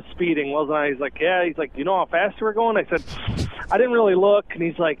said, I was speeding, wasn't I? He's like, yeah. He's like, do you know how fast you were going? I said, I didn't really look. And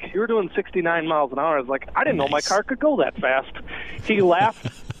he's like, you were doing 69 miles an hour. I was like, I didn't know my car could go that fast. He laughed.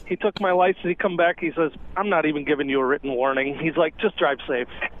 He took my license. He come back. He says, I'm not even giving you a written warning. He's like, just drive safe.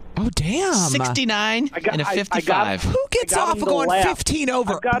 Oh, damn. 69 and a 55. Who gets off of going 15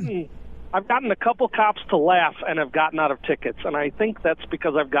 over? I've gotten a couple cops to laugh and have gotten out of tickets, and I think that's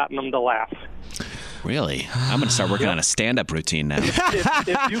because I've gotten them to laugh. Really? I'm going to start working on a stand-up routine now.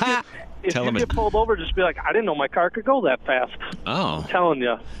 If you get pulled over, just be like, I didn't know my car could go that fast. Oh. I'm telling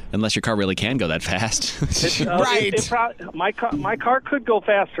you. Unless your car really can go that fast. My car could go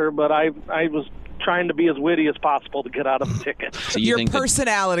faster, but I was trying to be as witty as possible to get out of the ticket. So you Your think that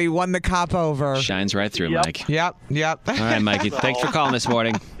personality won the cop over. shines right through, Yep. Mike. Yep. All right, Mikey. Thanks for calling this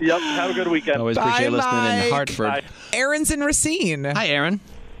morning. Yep. Have a good weekend. Always appreciate Bye, listening in Mike. Hartford. Bye. Aaron's in Racine. Hi, Aaron.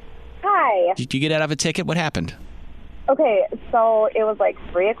 Hi. Did you get out of a ticket? What happened? Okay, so it was like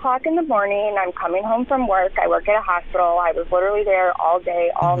 3 o'clock in the morning. I'm coming home from work. I work at a hospital. I was literally there all day,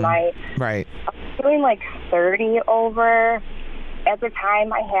 all night. Right. I was doing like 30 over. At the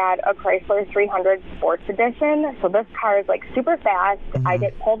time, I had a Chrysler 300 Sports Edition. So this car is like super fast. I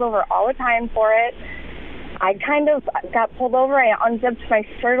get pulled over all the time for it. I kind of got pulled over. I unzipped my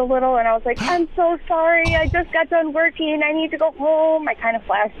shirt a little, and I was like, I'm so sorry. I just got done working. I need to go home. I kind of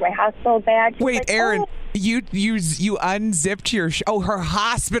flashed my hospital badge. She's Wait, like, Aaron, "Oh." you unzipped your her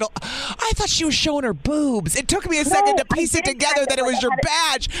hospital. I thought she was showing her boobs. It took me a second to piece it together that it was your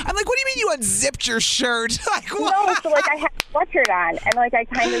badge. I'm like, what do you mean you unzipped your shirt? Like, what? No, so like I had a sweatshirt on, and like I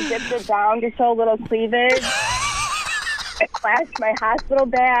kind of zipped it down to show a little cleavage. I flashed my hospital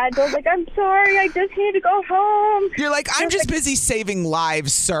badge. I was like, I'm sorry, I just need to go home. You're like, I'm just busy saving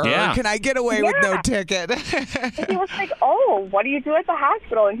lives, sir. Yeah. Can I get away with no ticket? And he was like, oh, what do you do at the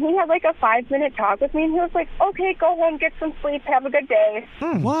hospital? And he had like a 5-minute talk with me, and he was like, okay, go home, get some sleep, have a good day.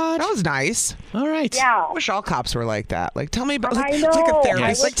 What? That was nice. All right. Yeah. I wish all cops were like that. Like, tell me about. I It's like a know.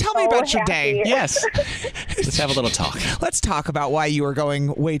 therapist. I Like, was tell me so about your day. happy. Yes. Let's have a little talk. Let's talk about why you were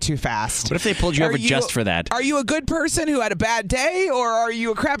going way too fast. What if they pulled you over just for that? Are you a good person who had a bad day, or are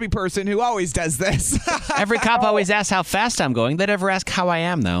you a crappy person who always does this? Every cop always asks how fast I'm going. They never ask how I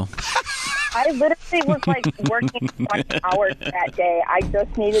am, though. I literally was like working 20 hours that day. I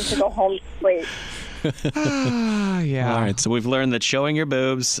just needed to go home to sleep. Yeah. All right. So we've learned that showing your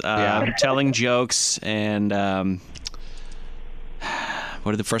boobs, telling jokes, and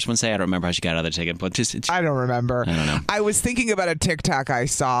what did the first one say? I don't remember how she got out of the ticket, but I don't remember. I don't know. I was thinking about a TikTok I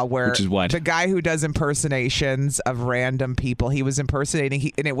saw where Which is what? the guy who does impersonations of random people, he was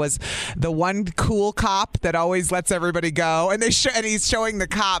impersonating, and it was the one cool cop that always lets everybody go, and and he's showing the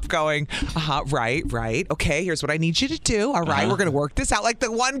cop going, right, okay, here's what I need you to do. All right, we're gonna work this out. Like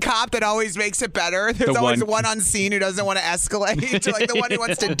the one cop that always makes it better. There's always the one on scene who doesn't want to escalate, like the one who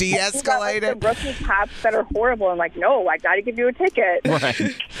wants to de-escalate it. The rookie cops that are horrible. I'm like, no, I got to give you a ticket. Right.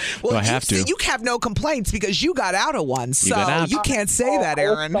 Well, Do I have to? You have no complaints because you got out of one, so got out. you can't say that,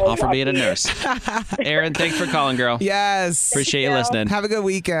 Aaron. All for being a nurse. Aaron, thanks for calling, girl. Yes. Appreciate you listening. Have a good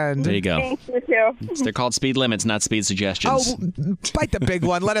weekend. There you go. Thanks, you too. They're called speed limits, not speed suggestions. Oh, bite the big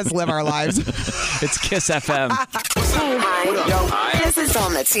one. Let us live our lives. It's Kiss FM. Hi. This is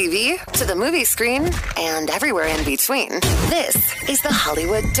on the TV, to the movie screen, and everywhere in between. This is the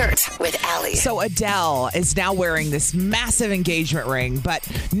Hollywood Dirt with Allie. So Adele is now wearing this massive engagement ring, but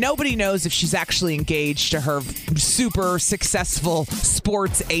nobody knows if she's actually engaged to her super successful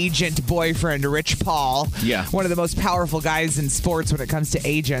sports agent boyfriend, Rich Paul. Yeah. One of the most powerful guys in sports when it comes to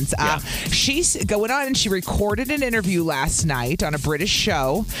agents. She's going on and she recorded an interview last night on a British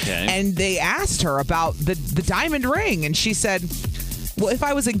show, and they asked her about the diamond ring, and she said, well, if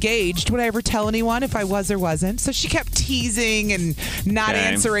I was engaged, would I ever tell anyone if I was or wasn't? So she kept teasing and not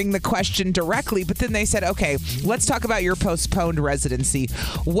answering the question directly. But then they said, okay, let's talk about your postponed residency.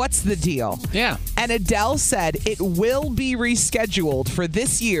 What's the deal? Yeah. And Adele said it will be rescheduled for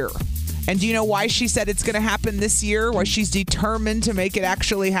this year. And do you know why she said it's going to happen this year? Why she's determined to make it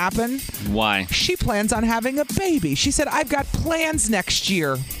actually happen? Why? She plans on having a baby. She said, I've got plans next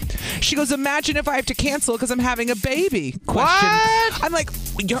year. She goes, imagine if I have to cancel because I'm having a baby. Question. What? I'm like,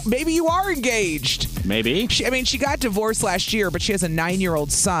 maybe you are engaged. Maybe. She got divorced last year, but she has a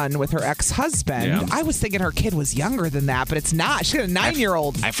 9-year-old son with her ex-husband. Yeah. I was thinking her kid was younger than that, but it's not. She got a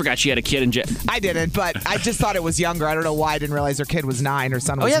 9-year-old. I forgot she had a kid in I didn't, but I just thought it was younger. I don't know why I didn't realize her kid was 9. Her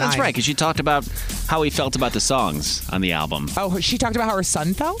son was 9. Oh, yeah, that's right, because she talked about how he felt about the songs on the album. Oh, she talked about how her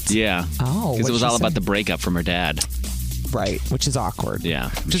son felt? Yeah. Oh, because it what'd was she all say? about the breakup from her dad. Right, which is awkward.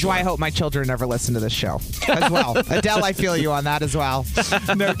 Yeah. Which is why I hope my children never listen to this show as well. Adele, I feel you on that as well.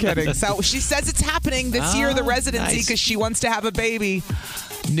 No kidding. So she says it's happening this year, the residency, because she wants to have a baby.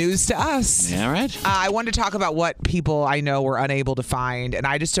 News to us. Yeah, all right. I wanted to talk about what people I know were unable to find, and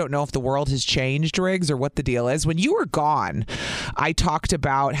I just don't know if the world has changed, Riggs, or what the deal is. When you were gone, I talked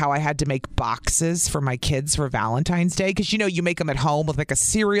about how I had to make boxes for my kids for Valentine's Day, because, you know, you make them at home with like a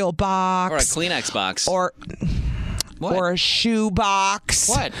cereal box. Or a Kleenex box. Or... or a shoe box.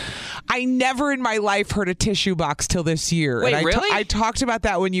 What? I never in my life heard a tissue box till this year. Wait, and really? I talked about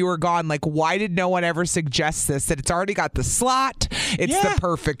that when you were gone. Like, why did no one ever suggest this? That it's already got the slot. It's the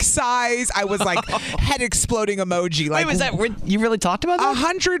perfect size. I was like, head exploding emoji. Like, Wait, was that you really talked about that?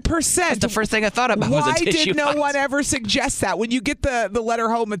 100%. That's the first thing I thought about was a tissue Why did no box. one ever suggest that? When you get the letter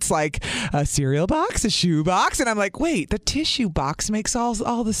home, it's like a cereal box, a shoe box, and I'm like, wait, the tissue box makes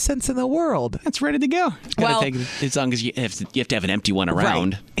all the sense in the world. It's ready to go. Well, as long as you have to have an empty one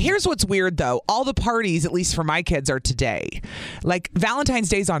around. Right. Here's what's weird, though. All the parties, at least for my kids, are today. Like, Valentine's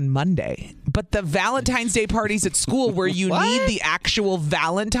Day's on Monday. But the Valentine's Day parties at school where you need the actual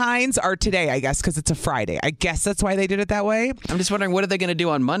Valentines are today, I guess, because it's a Friday. I guess that's why they did it that way. I'm just wondering, what are they going to do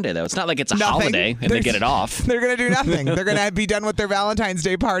on Monday, though? It's not like it's a Nothing. holiday and they get it off. They're going to do nothing. They're going to be done with their Valentine's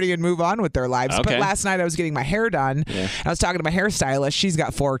Day party and move on with their lives. Okay. But last night I was getting my hair done. Yeah. I was talking to my hairstylist. She's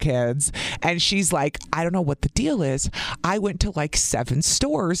got 4 kids. And she's like, I don't know what the deal is. I went to like 7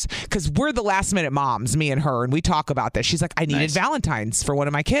 stores because we're the last minute moms, me and her, and we talk about this. She's like, I needed Valentines for one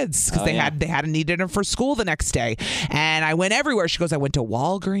of my kids because they hadn't needed them for school the next day. And I went everywhere. She goes, I went to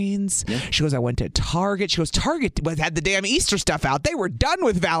Walgreens. Yeah. She goes, I went to Target. She goes, Target had the damn Easter stuff out. They were done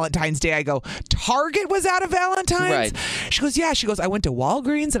with Valentine's Day. I go, Target was out of Valentine's? Right. She goes, yeah. She goes, I went to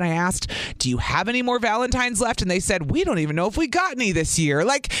Walgreens and I asked, do you have any more Valentines left? And they said, we don't even know if we got any this year.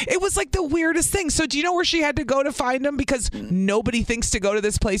 Like, it was like the weirdest thing. So do you know where she had to go to find them? Because nobody thinks to go to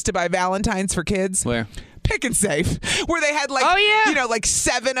this place to buy Valentines for kids. Where? Pick and Save, where they had like, like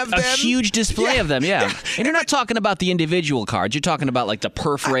 7 of them. A huge display of them, yeah. And you're not talking about the individual cards. You're talking about like the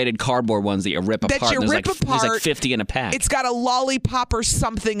perforated cardboard ones that you rip apart. That you rip apart. There's like 50 in a pack. It's got a lollipop or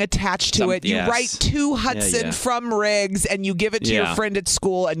something attached to it. You write to Hudson from Riggs and you give it to your friend at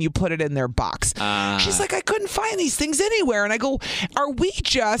school and you put it in their box. She's like, I couldn't find these things anywhere. And I go, are we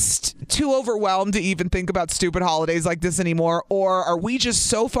just too overwhelmed to even think about stupid holidays like this anymore? Or are we just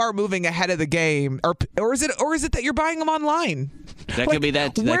so far moving ahead of the game? Or is it that you're buying them online? That could be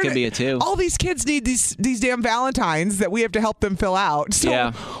that. That could be it too. All these kids need these damn Valentines that we have to help them fill out.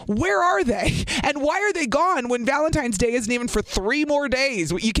 So where are they? And why are they gone when Valentine's Day isn't even for 3 more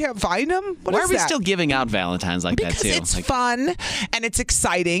days? You can't find them? Why are we still giving out Valentines like that too? Because it's fun and it's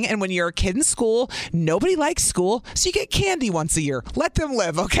exciting. And when you're a kid in school, nobody likes school, so you get candy once a year. Let them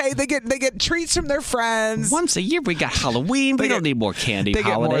live, okay? They get treats from their friends. Once a year, we got Halloween. We don't need more candy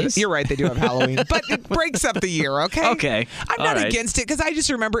holidays. You're right, they do have Halloween, but it breaks up the year, okay? Okay. I'm not against it because I just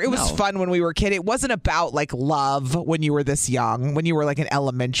remember it was fun when we were a kid. It wasn't about like love when you were this young, when you were like in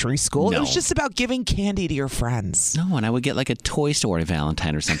elementary school. No. It was just about giving candy to your friends. No, and I would get like a Toy Story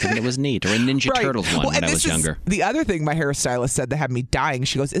Valentine or something that was neat, or a Ninja Turtles one when I was younger. The other thing my hairstylist said that had me dying,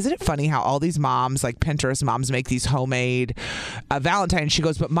 she goes, isn't it funny how all these moms, like Pinterest moms, make these homemade Valentines? She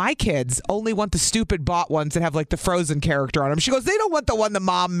goes, but my kids only want the stupid bought ones that have like the Frozen character on them. She goes, they don't want the one the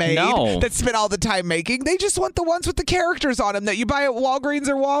mom made that spent all the time making. They just want the ones with the characters on them that you buy at Walgreens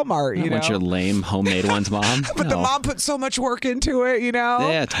or Walmart. You want your lame homemade ones, Mom? But the mom put so much work into it, you know?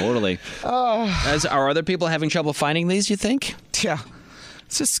 Yeah, totally. Are other people having trouble finding these, you think? Yeah.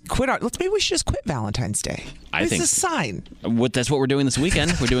 Let's just quit. Maybe we should just quit Valentine's Day. I think it's a sign. That's what we're doing this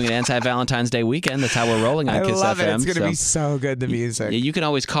weekend. We're doing an anti-Valentine's Day weekend. That's how we're rolling on Kiss FM. I love it. It's going to be so good, the music. You can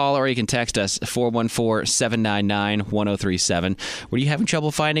always call or you can text us, 414-799-1037. Were you having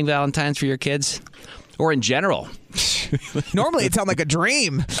trouble finding Valentines for your kids? Or in general? Normally it sounds like a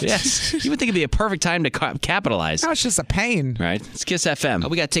dream. Yes. You would think it'd be a perfect time to capitalize. No, it's just a pain. Right. It's Kiss FM.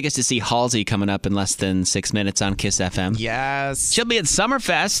 We got tickets to see Halsey coming up in less than 6 minutes on Kiss FM. Yes. She'll be at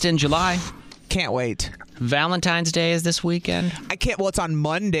Summerfest in July. Can't wait. Valentine's Day is this weekend? I can't. Well, it's on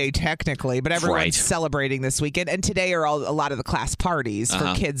Monday technically, but everyone's celebrating this weekend. And today are a lot of the class parties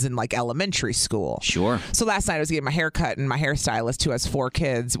for kids in like elementary school. Sure. So last night I was getting my hair cut, and my hairstylist, who has 4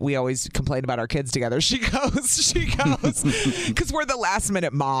 kids, we always complain about our kids together. She goes, because we're the last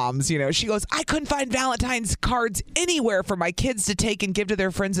minute moms, you know. She goes, I couldn't find Valentine's cards anywhere for my kids to take and give to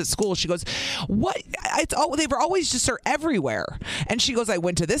their friends at school. She goes, what? They were always just everywhere. And she goes, I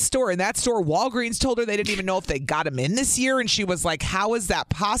went to this store and that store. Walgreens told her they didn't even know if they got them in this year, and she was like, how is that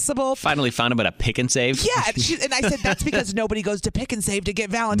possible? Finally found them at a Pick and Save. Yeah, and I said, that's because nobody goes to Pick and Save to get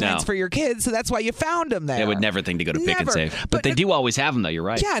Valentines for your kids, so that's why you found them there. They would never think to go to Pick and Save. But they do always have them, though. You're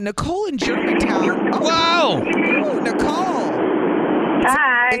right. Yeah, Nicole in Germantown. Whoa! Ooh, Nicole.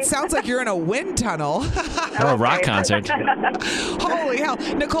 Hi. It sounds like you're in a wind tunnel. Or a rock concert. Holy hell.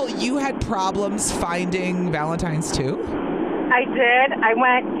 Nicole, you had problems finding Valentines too? I did. I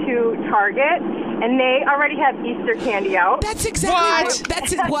went to Target and they already have Easter candy out. That's exactly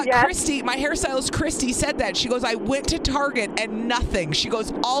that's what Christy, my hairstylist Christy, said that. She goes, I went to Target and nothing. She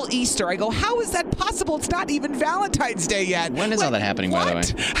goes, all Easter. I go, how is that possible? It's not even Valentine's Day yet. When is all that happening, by the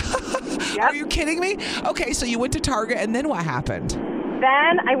way? Are you kidding me? Okay, so you went to Target, and then what happened?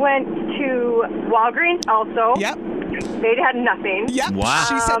 Then I went to Walgreens also. Yep. They had nothing. Yep. Wow.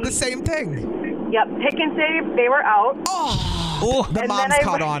 She said the same thing. Yep. Pick and Save, they were out. Oh, the mom's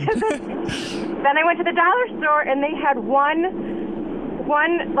caught on. Then I went to the dollar store, and they had one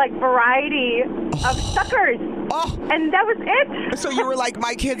like variety of suckers. And that was it. So you were like,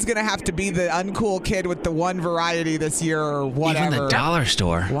 my kid's going to have to be the uncool kid with the one variety this year or whatever. Even the dollar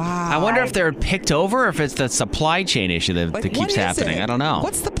store. Wow. I wonder if they're picked over or if it's the supply chain issue that keeps happening. I don't know.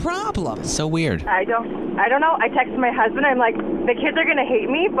 What's the problem? So weird. I don't know. I texted my husband. I'm like, the kids are going to hate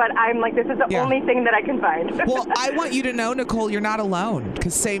me, but I'm like, this is the only thing that I can find. Well, I want you to know, Nicole, you're not alone,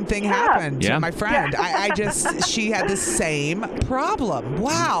 because same thing happened to my friend. She had the same problem.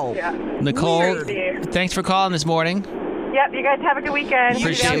 Wow. Yeah. Nicole, Weird. thanks for calling this morning. Yep, you guys have a good weekend.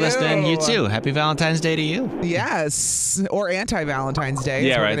 Appreciate you listening. You too. Happy Valentine's Day to you. Yes, or anti-Valentine's Day.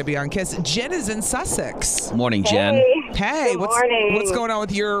 Yeah, We're right. going to be on Kiss. Jen is in Sussex. Morning, Jen. Hey, Good morning. what's going on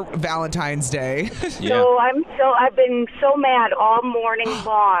with your Valentine's Day? So I've been so mad all morning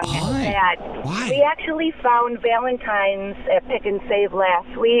long that we actually found Valentine's at Pick and Save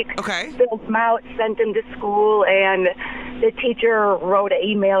last week. Okay. Filled them out, sent them to school, and the teacher wrote an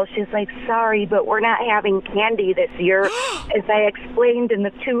email. She's like, sorry, but we're not having candy this year. As I explained in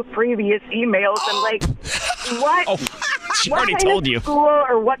the 2 previous emails, I'm like, what? She what already kind told of you. School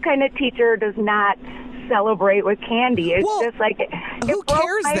or what kind of teacher does not celebrate with candy? It's just like, Who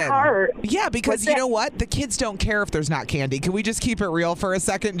cares my then? heart. Yeah, because What's you that? know what? The kids don't care if there's not candy. Can we just keep it real for a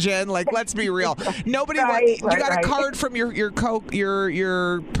second, Jen? Like, let's be real. Nobody you got a card from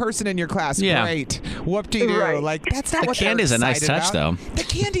your person in your class. Yeah. Great. Whoop-de-doo. Right. Like, that's not The what they're candy's a nice excited touch, about. though. The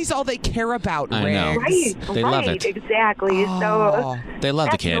candy's all they care about, I know. Riggs. They love it. Exactly. So They love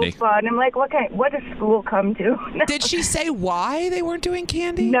the that's candy. No fun. I'm like, what does school come to? Did she say why they weren't doing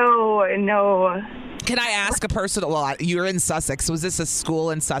candy? No. Can I ask a personal? Well, you're in Sussex. Was this a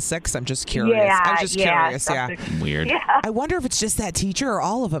school in Sussex? I'm just curious. Yeah, I was just curious. Sussex. Yeah. Weird. Yeah. I wonder if it's just that teacher or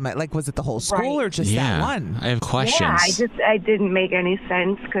all of them. Like, was it the whole school or just that one? I have questions. Yeah, I didn't make any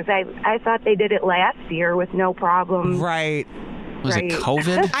sense because I thought they did it last year with no problem. Right. Was it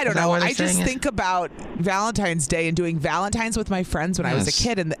COVID? I don't Is that know. why they're I just saying it? think about Valentine's Day and doing Valentine's with my friends when I was a Yes.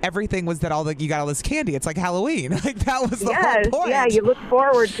 kid, and everything was that you got all this candy. It's like Halloween. Like that was the Yes, whole point. yeah, you look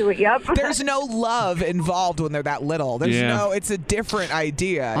forward to it. Yep. There's no love involved when they're that little. There's Yeah. it's a different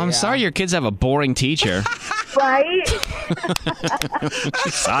idea. I'm sorry your kids have a boring teacher. Right? She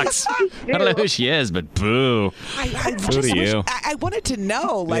sucks. I don't know who she is, but boo. I Boo just to wish, you. I wanted to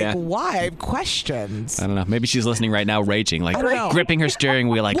know, Yeah. why. I have questions. I don't know. Maybe she's listening right now, raging, like I don't know. gripping her steering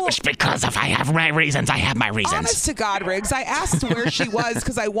wheel, like, Well- "It's because if I have my reasons, I have my reasons." Honest to God, Riggs, I asked where she was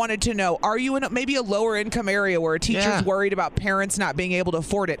because I wanted to know, are you in maybe a lower income area where a teacher's Yeah. worried about parents not being able to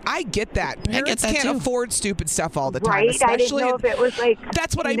afford it? I get that. Parents that can't too. afford stupid stuff all the time. Right? I didn't Especially know if it was like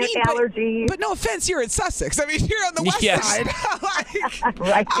that's what I peanut mean. allergy. But no offense, you're in Sussex. I mean, you're on the west Yes. side.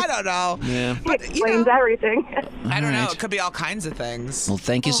 Right. I don't know. Yeah. But, Explains everything. I don't know. right. It could be all kinds of things. Well,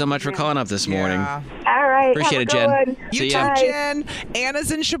 thank you so much for calling up this morning. Yeah. All right. Appreciate have it, a Jen. good one. You See too, ya. Jen.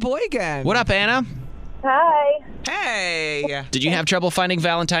 Anna's in Sheboygan. What up, Anna? Hi. Hey. Did you have trouble finding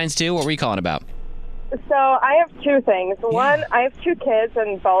Valentine's too? What were you calling about? So I have 2 things. One, I have 2 kids,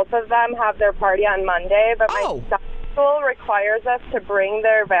 and both of them have their party on Monday, but my son's school requires us to bring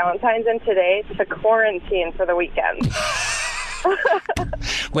their Valentine's in today to quarantine for the weekend.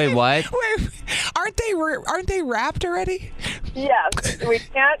 Wait, what? Wait, aren't they wrapped already? Yes, we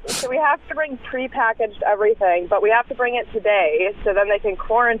can't. So we have to bring prepackaged everything, but we have to bring it today so then they can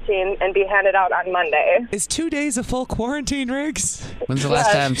quarantine and be handed out on Monday. Is 2 days a full quarantine, Riggs? When's the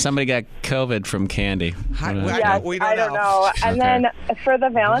last time somebody got COVID from candy? I don't know. And then for the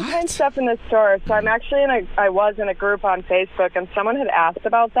Valentine's stuff in the store, so I'm actually I was in a group on Facebook, and someone had asked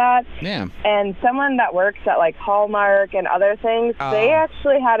about that. Yeah. And someone that works at like Hallmark and other things, they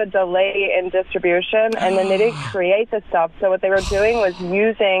actually had a delay in distribution, and then they didn't create the stuff. So what they were doing was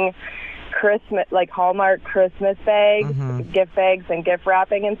using Christmas, like Hallmark Christmas bags, gift bags, and gift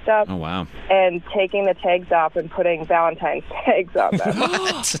wrapping and stuff. Oh, wow. And taking the tags off and putting Valentine's tags on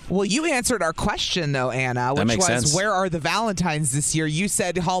them. Well, you answered our question, though, Anna, which makes was, sense. where are the Valentines this year? You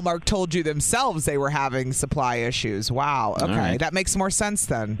said Hallmark told you themselves they were having supply issues. Wow. Okay. right. That makes more sense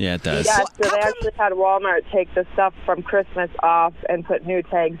then. Yeah, it does. Yeah, so they actually had Walmart take the stuff from Christmas off and put new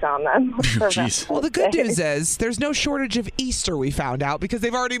tags on them. for Jeez. Well, the good news is there's no shortage of Easter, we found out, because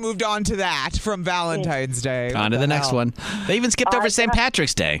they've already moved on to that. that from Valentine's Day. On to the next one. They even skipped over St.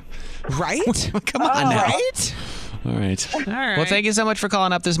 Patrick's Day. Right? Come on now. Right? All right. All right. Well, thank you so much for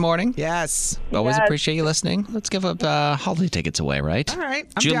calling up this morning. Yes. Always appreciate you listening. Let's give up holiday tickets away, right? All right. I'm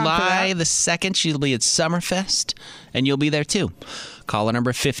down for July that. the 2nd, she'll be at Summerfest, and you'll be there too. Caller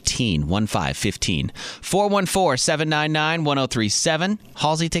number 15, 1515. 414-799-1037.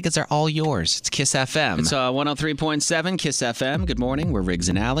 Halsey tickets are all yours. It's Kiss FM. It's 103.7 Kiss FM. Good morning. We're Riggs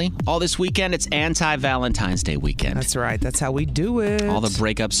and Alley. All this weekend, it's anti-Valentine's Day weekend. That's right. That's how we do it. All the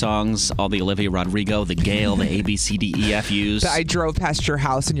breakup songs, all the Olivia Rodrigo, the Gayle, the ABCDEFUs. The I drove past your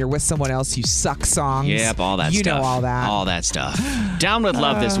house and you're with someone else, you suck songs. Yep, all that stuff. You know all that. All that stuff. Down with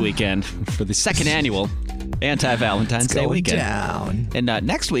love this weekend for the second annual Anti-Valentine's Day weekend. Down. And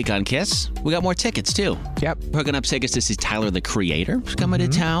next week on Kiss, we got more tickets too. Yep. Hooking up tickets to see Tyler, the Creator, who's coming to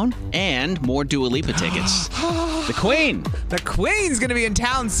town, and more Dua Lipa tickets. The Queen. The Queen's going to be in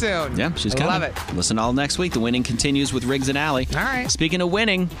town soon. Yeah, she's I coming. love it. Listen all next week. The winning continues with Riggs and Alley. All right. Speaking of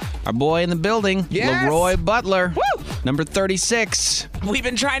winning, our boy in the building, Yes. Leroy Butler. Woo! Number 36. We've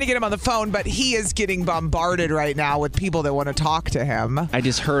been trying to get him on the phone, but he is getting bombarded right now with people that want to talk to him. I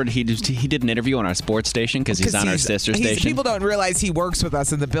just heard he did an interview on our sports station because he's on our sister station. People don't realize he works with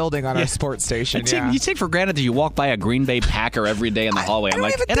us in the building on our sports station. You take for granted that you walk by a Green Bay Packer every day in the hallway. I'm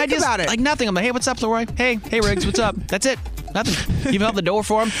like, even and I think just about it. like nothing. I'm like, hey, what's up, Leroy? Hey, Riggs, what's up? That's it. Nothing. You held the door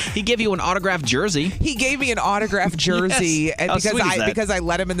for him. He gave you an autographed jersey. He gave me an autographed jersey Yes. and How because sweet is that? because I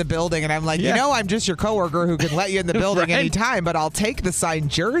let him in the building, and I'm like, Yeah. I'm just your coworker who can let you in the building Right. anytime, but I'll take the signed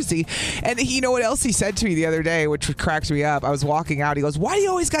jersey. And you know what else he said to me the other day, which cracked me up? I was walking out. He goes, "Why do you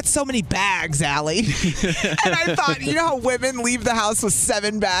always got so many bags, Allie?" And I thought, you know how women leave the house with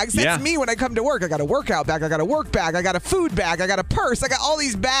 7 bags? That's Yeah. me when I come to work. I got a workout bag. I got a work bag. I got a food bag. I got a purse. I got all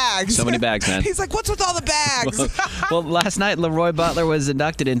these bags. So many bags, man. He's like, "What's with all the bags?" Well, last night, Leroy Butler was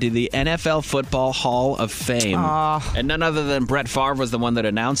inducted into the NFL Football Hall of Fame. And none other than Brett Favre was the one that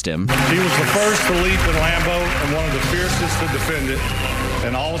announced him. He was the first to leap in Lambeau and one of the fiercest to defend it.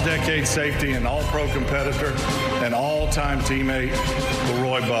 An all-decade safety, an all-pro competitor, an all-time teammate,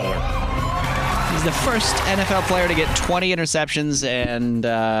 Leroy Butler. He's the first NFL player to get 20 interceptions and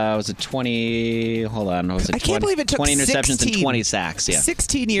was it 20? Hold on, was it 20? I can't believe it took 20 interceptions 16. and 20 sacks. Yeah,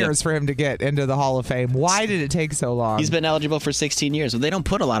 16 years for him to get into the Hall of Fame. Why did it take so long? He's been eligible for 16 years. They don't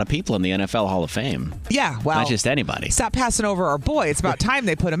put a lot of people in the NFL Hall of Fame. Yeah, well, Not just anybody. Stop passing over our boy. It's about time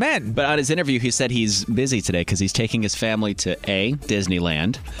they put him in. But on his interview, he said he's busy today because he's taking his family to A,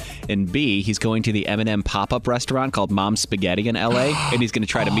 Disneyland, and B, he's going to the M&M pop-up restaurant called Mom's Spaghetti in L.A., and he's going to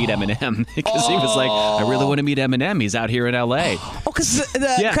try to meet Eminem because he was like, I really want to meet Eminem. He's out here in L.A. Oh,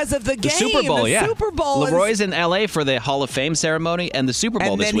 because of the game. The Super Bowl, the Super Bowl. Leroy's in L.A. for the Hall of Fame ceremony and the Super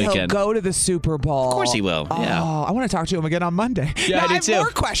Bowl and this then weekend. he'll go to the Super Bowl. Of course he will. Yeah. Oh, I want to talk to him again on Monday. Yeah, now, I do have too. more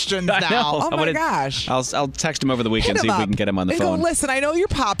questions I now. know. Oh I my wanna- gosh. I'll text him over the weekend, Hit see him if we up. can get him on the Hey, go, phone. listen, I know you're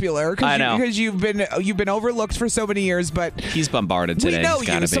popular I know. because you've been overlooked for so many years, but He's bombarded today. we know He's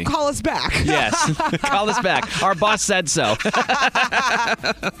gotta you, so be. call us back. Yes, call us back. Our boss said so.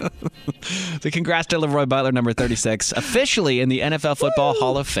 So congrats to Leroy Butler, number 36, officially in the NFL Football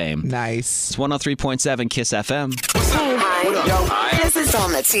Hall of Fame. Nice. It's 103.7 Kiss FM. Hi. This is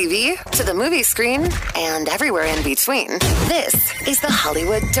on the TV, to the movie screen, and everywhere in between. This is the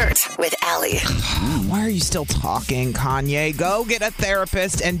Hollywood Dirt with Allie. Why are you still talking, Kanye? Go get a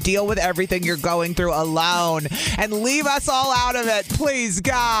therapist and deal with everything you're going through alone and leave us all out of it, please,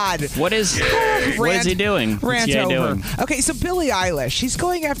 God. What is he doing? What's Rant he over. doing? Okay, so Billie Eilish. He's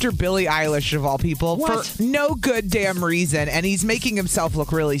going after Billie Eilish, of all people, for no good damn reason, and he's making himself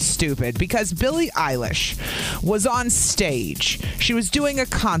look really stupid because Billie Eilish was on stage. She was doing a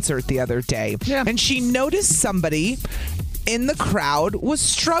concert the other day, and she noticed somebody in the crowd was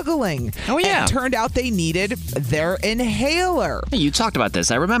struggling. Oh, yeah. And it turned out they needed their inhaler. Hey, you talked about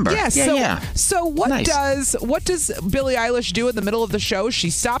this. I remember. Yeah, so what Nice. does Billie Eilish do in the middle of the show? She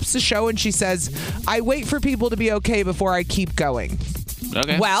stops the show and she says, "I wait for people to be okay before I keep going."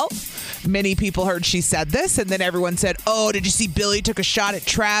 Okay. Well, many people heard she said this, and then everyone said, "Oh, did you see Billie took a shot at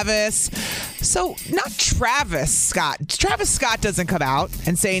Travis?" So, not Travis Scott. Travis Scott doesn't come out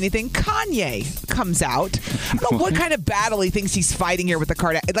and say anything. Kanye comes out. I don't know what kind of battle he thinks he's fighting here with the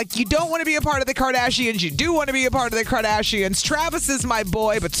Kardashians. Like, you don't want to be a part of the Kardashians. You do want to be a part of the Kardashians. Travis is my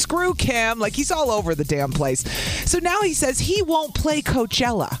boy, but screw Kim. Like, he's all over the damn place. So now he says he won't play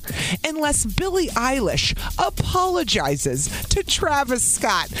Coachella unless Billie Eilish apologizes to Travis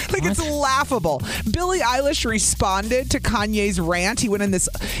Scott. Like, it's laughable. Billie Eilish responded to Kanye's rant.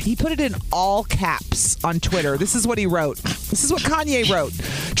 He put it in all all caps on Twitter. This is what he wrote. This is what Kanye wrote.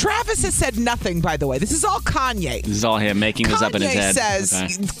 Travis has said nothing, by the way. This is all Kanye. This is all him making this up in his head. Kanye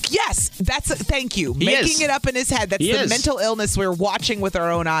says, yes, thank you. He making is. it up in his head. That's He the is. mental illness we're watching with our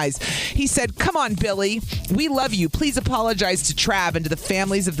own eyes. He said, come on, Billy. We love you. Please apologize to Trav and to the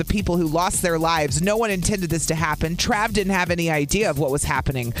families of the people who lost their lives. No one intended this to happen. Trav didn't have any idea of what was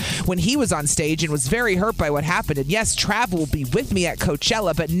happening when he was on stage and was very hurt by what happened. And yes, Trav will be with me at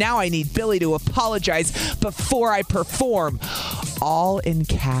Coachella, but now I need Billy to apologize before I perform. All in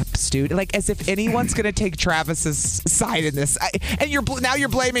caps, dude. Like as if anyone's going to take Travis's side in this. And now you're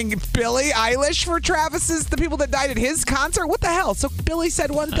blaming Billie Eilish for the people that died at his concert? What the hell? So Billie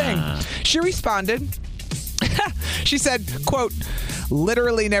said one thing. She responded. She said, quote,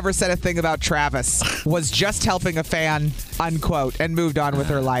 literally never said a thing about Travis. Was just helping a fan, unquote, and moved on with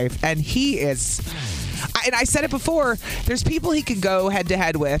her life. And he is... And I said it before, there's people he can go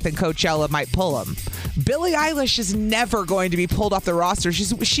head-to-head with, and Coachella might pull him. Billie Eilish is never going to be pulled off the roster.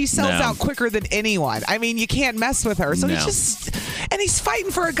 She sells out quicker than anyone. I mean, you can't mess with her. So he's fighting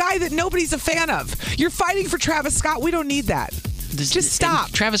for a guy that nobody's a fan of. You're fighting for Travis Scott. We don't need that. Just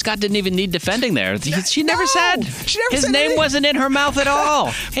stop. Travis Scott didn't even need defending there. She never said. His name wasn't in her mouth at all.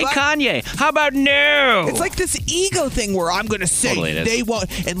 Hey, Kanye, how about no? It's like this ego thing where I'm going to say they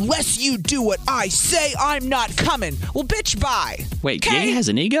won't. Unless you do what I say, I'm not coming. Well, bitch, bye. Wait, Ye has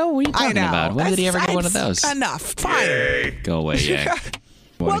an ego? What are you talking about? When did he ever get one of those? Enough. Fine. Go away, Ye.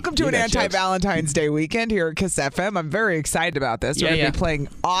 Welcome to an anti-Valentine's Day weekend here at Kiss FM. I'm very excited about this. We're going to be playing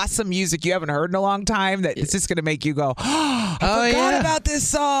awesome music you haven't heard in a long time that it's just going to make you go, I forgot about this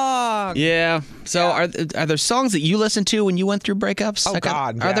song. Yeah. So are there songs that you listen to when you went through breakups? Oh,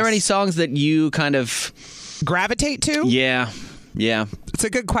 God, Are there any songs that you kind of... gravitate to? Yeah. Yeah. It's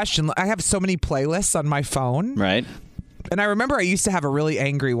a good question. I have so many playlists on my phone. Right. And I remember I used to have a really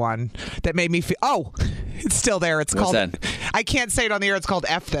angry one that made me feel... Oh, it's still there. It's called... that? I can't say it on the air. It's called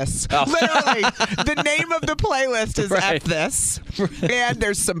F This. Oh. Literally. The name of the playlist is F This. And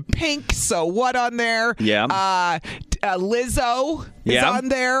there's some Pink, So What on there. Yeah. Lizzo is on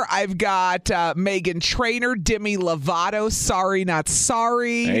there. I've got Meghan Trainor, Demi Lovato, Sorry Not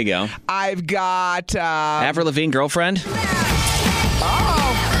Sorry. There you go. I've got... Avril Lavigne, Girlfriend?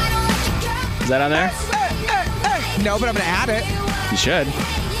 Oh! Is that on there? No, but I'm going to add it. You should.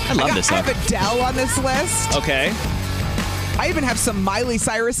 I love this song. I have Adele on this list. Okay. I even have some Miley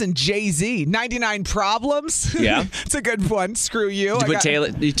Cyrus and Jay-Z. 99 Problems. Yeah. It's a good one. Screw you. Did you put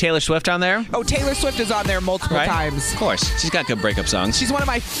Taylor Swift on there? Oh, Taylor Swift is on there multiple times. Of course. She's got good breakup songs. She's one of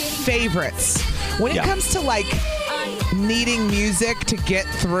my favorites. When it comes to like needing music to get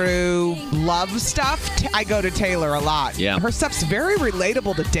through love stuff, I go to Taylor a lot. Yeah. Her stuff's very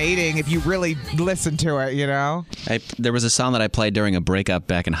relatable to dating if you really listen to it, you know? There was a song that I played during a breakup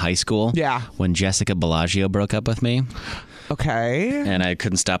back in high school. Yeah. When Jessica Bellagio broke up with me. Okay. And I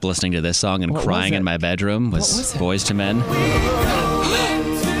couldn't stop listening to this song and crying in my bedroom. Was Boys to Men.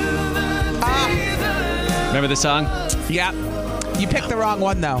 Remember the song? Yeah. You picked the wrong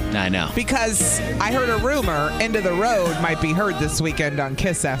one, though. I know. Because I heard a rumor End of the Road might be heard this weekend on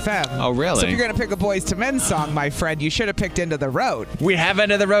Kiss FM. Oh, really? So if you're going to pick a Boys to Men song, my friend, you should have picked End of the Road. We have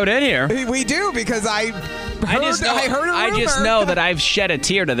End of the Road in here. We do, because I heard a rumor. I just know that I've shed a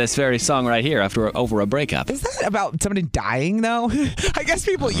tear to this very song right here over a breakup. Is that about somebody dying, though? I guess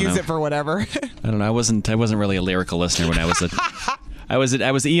people use it for whatever. I don't know. I wasn't really a lyrical listener when I was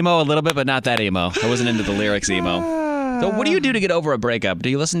I was emo a little bit, but not that emo. I wasn't into the lyrics emo. So what do you do to get over a breakup? Do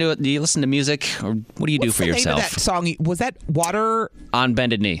you listen to it? Do you listen to music, or what do you do for yourself? What's the name of that song? Was that Water? On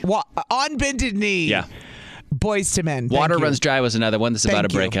Bended Knee. On Bended Knee. Yeah. Boys to Men. Water Runs Dry was another one that's about a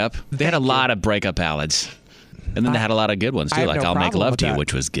breakup. They had a lot of breakup ballads. And then they had a lot of good ones, too, like I'll Make Love to You,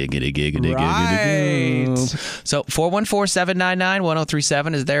 which was giggity, giggity, giggity. So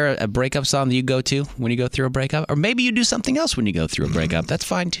 414-799-1037, is there a breakup song that you go to when you go through a breakup? Or maybe you do something else when you go through a breakup. That's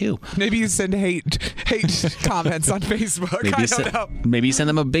fine, too. Maybe you send hate comments on Facebook. I don't know. Maybe you send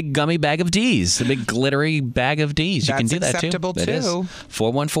them a big gummy bag of D's, a big glittery bag of D's. You can do that, too. That's acceptable, too.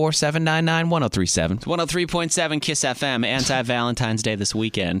 414-799-1037. 103.7 Kiss FM, anti-Valentine's Day this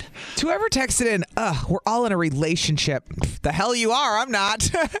weekend. Whoever texted in, we're all in a relationship. The hell you are. I'm not.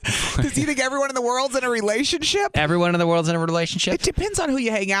 Does you think everyone in the world's in a relationship? Everyone in the world's in a relationship? It depends on who you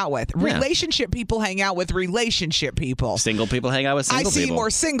hang out with. Yeah. Relationship people hang out with relationship people. Single people hang out with single people. I see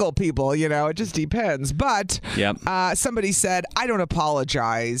more single people, it just depends. But somebody said, I don't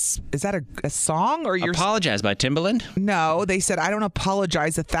apologize. Is that a song? Or you're Apologize by Timbaland? No, they said, I don't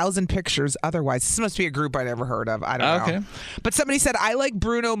apologize 1,000 pictures otherwise. This must be a group I never heard of. I don't know. But somebody said, I like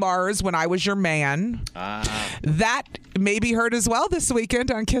Bruno Mars When I Was Your Man. That may be heard as well this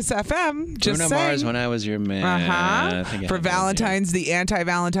weekend on Kiss FM. Just Bruno saying. Mars, When I Was Your Man. I think I For have that, Valentine's, the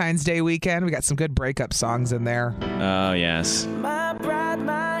anti-Valentine's Day weekend, we got some good breakup songs in there. Oh, yes.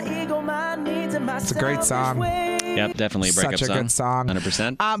 It's a great song. Yep, definitely a breakup Such a good song.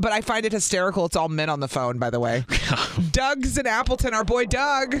 100%. But I find it hysterical. It's all men on the phone, by the way. Doug's in Appleton. Our boy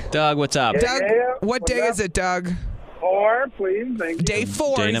Doug. Doug, what's up? Doug, what day is it, Doug? 4, please. Thank you. Day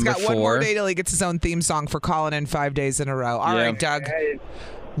 4. Day He's number got one 4. more day till he gets his own theme song for calling in 5 days in a row. All right, Doug.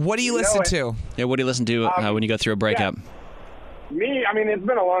 What do you listen to? Yeah, what do you listen to when you go through a breakup? Me, I mean, it's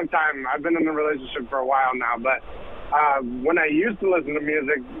been a long time. I've been in a relationship for a while now, but when I used to listen to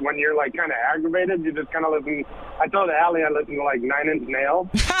music, when you're like kind of aggravated, you just kind of listen. I told Allie I listen to like 9 Inch Nails.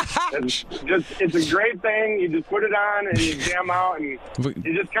 It's a great thing. You just put it on and you jam out and you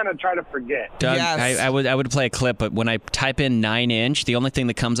just kind of try to forget. Doug, I would play a clip, but when I type in 9 Inch, the only thing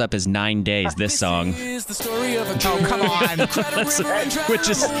that comes up is 9 Days, this song. Oh, come on.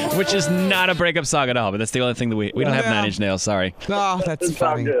 which is not a breakup song at all, but that's the only thing that we don't have 9 Inch Nails, sorry. Oh, that's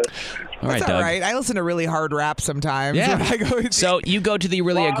funny. All right, That's Doug. all right. I listen to really hard rap sometimes. Yeah. When I go So you go to the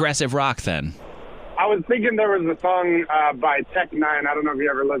really aggressive rock then? I was thinking there was a song by Tech Nine. I don't know if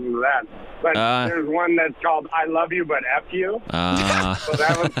you ever listened to that. But there's one that's called I Love You But F You. So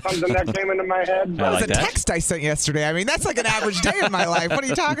that was something that came into my head. That was a text I sent yesterday. I mean, that's like an average day in my life. What are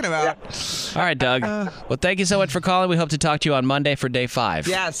you talking about? All right, Doug. Well, thank you so much for calling. We hope to talk to you on Monday for day 5.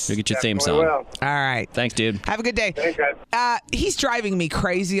 Yes. You'll get your theme Definitely song. will. All right. Thanks, dude. Have a good day. He's driving me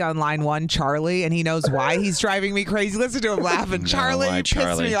crazy on line 1, Charlie, and he knows why he's driving me crazy. Listen to him laughing. Charlie, why, you pissed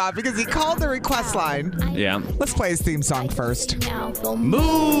Charlie? me off because he called the request line. Yeah. Let's play his theme song first.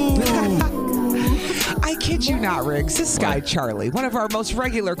 Move! I kid you not, Riggs. This guy, Charlie, one of our most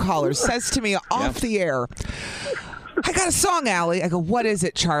regular callers, says to me off the air, I got a song, Allie. I go, what is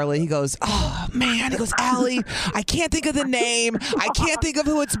it, Charlie? He goes, oh, man. He goes, Allie, I can't think of the name. I can't think of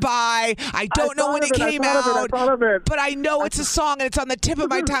who it's by. I don't know when it came out. But I know it's a song and it's on the tip of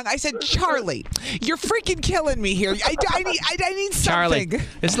my tongue. I said, Charlie, you're freaking killing me here. I need something. Charlie,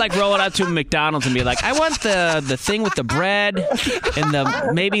 it's like rolling out to a McDonald's and be like, I want the thing with the bread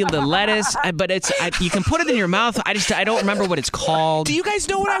and maybe the lettuce, but you can put it in your mouth. I don't remember what it's called. Do you guys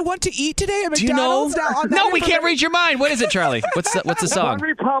know what I want to eat today at Do you know? McDonald's? No, we can't read your mind. What is it, Charlie? What's the song?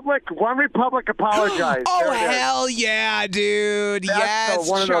 One Republic apologize. Oh, hell yeah, dude. Yes,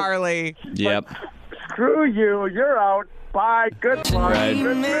 Charlie. Yep. Screw you. You're out. Bye. Good luck. Right.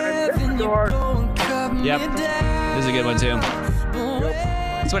 Good minute. Get the door. Yep. This is a good one, too.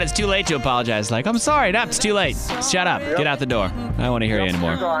 That's when it's too late to apologize. Like, I'm sorry. No, it's too late. Shut up. Get out the door. I don't want to hear you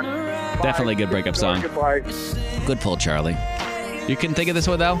anymore. Definitely a good breakup song. Good pull, Charlie. You couldn't think of this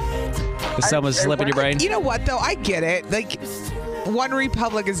one, though? The sun was slipping your brain? You know what, though? I get it. Like, One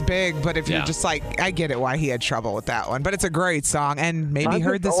Republic is big, but if you're just like, I get it why he had trouble with that one. But it's a great song, and maybe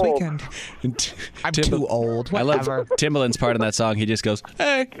heard this weekend. I'm too old. Whatever. I love Timbaland's part in that song. He just goes,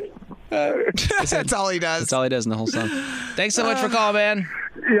 hey. That's all he does. That's all he does in the whole song. Thanks so much for calling, man.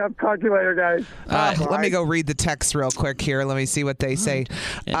 Yeah, talk to you later, guys. Let me go read the text real quick here. Let me see what they say.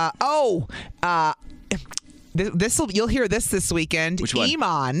 You'll hear this weekend. Which one?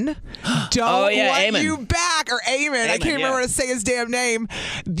 Eamon, don't want Eamon. you back, or Eamon. I can't remember how to say his damn name.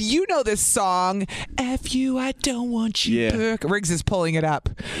 You know this song, F you, I don't want you back. Riggs is pulling it up.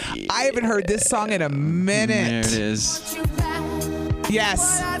 I haven't heard this song in a minute. There it is.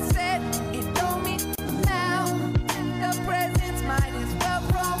 Yes.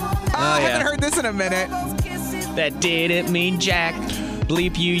 I haven't heard this in a minute. That didn't mean jack.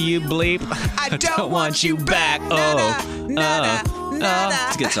 Bleep you bleep. I don't want you back. It's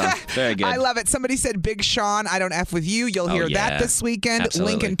a good song. Very good. I love it. Somebody said Big Sean, I don't F with you. You'll hear that this weekend.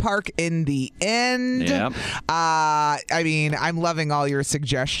 Absolutely. Linkin Park in the end. Yep. I mean, I'm loving all your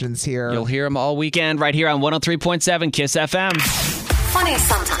suggestions here. You'll hear them all weekend right here on 103.7 Kiss FM. Funny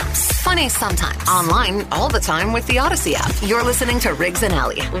sometimes. Funny sometimes. Online all the time with the Odyssey app. You're listening to Riggs and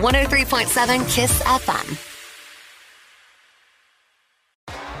Allie. 103.7 Kiss FM.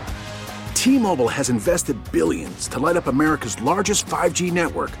 T-Mobile has invested billions to light up America's largest 5G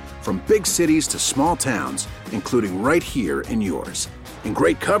network, from big cities to small towns, including right here in yours. And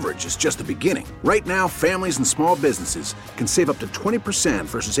great coverage is just the beginning. Right now, families and small businesses can save up to 20%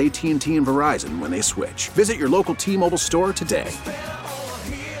 versus AT&T and Verizon when they switch. Visit your local T-Mobile store today.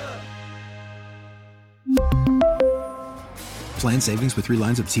 Plan savings with 3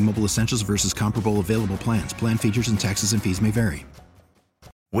 lines of T-Mobile Essentials versus comparable available plans. Plan features and taxes and fees may vary.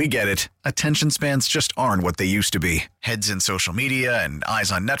 We get it. Attention spans just aren't what they used to be. Heads in social media and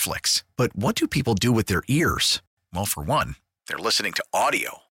eyes on Netflix. But what do people do with their ears? Well, for one, they're listening to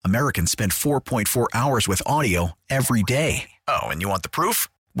audio. Americans spend 4.4 hours with audio every day. Oh, and you want the proof?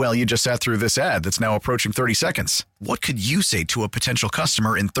 Well, you just sat through this ad that's now approaching 30 seconds. What could you say to a potential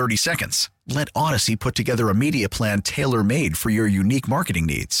customer in 30 seconds? Let Odyssey put together a media plan tailor-made for your unique marketing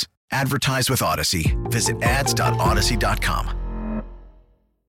needs. Advertise with Odyssey. Visit ads.odyssey.com.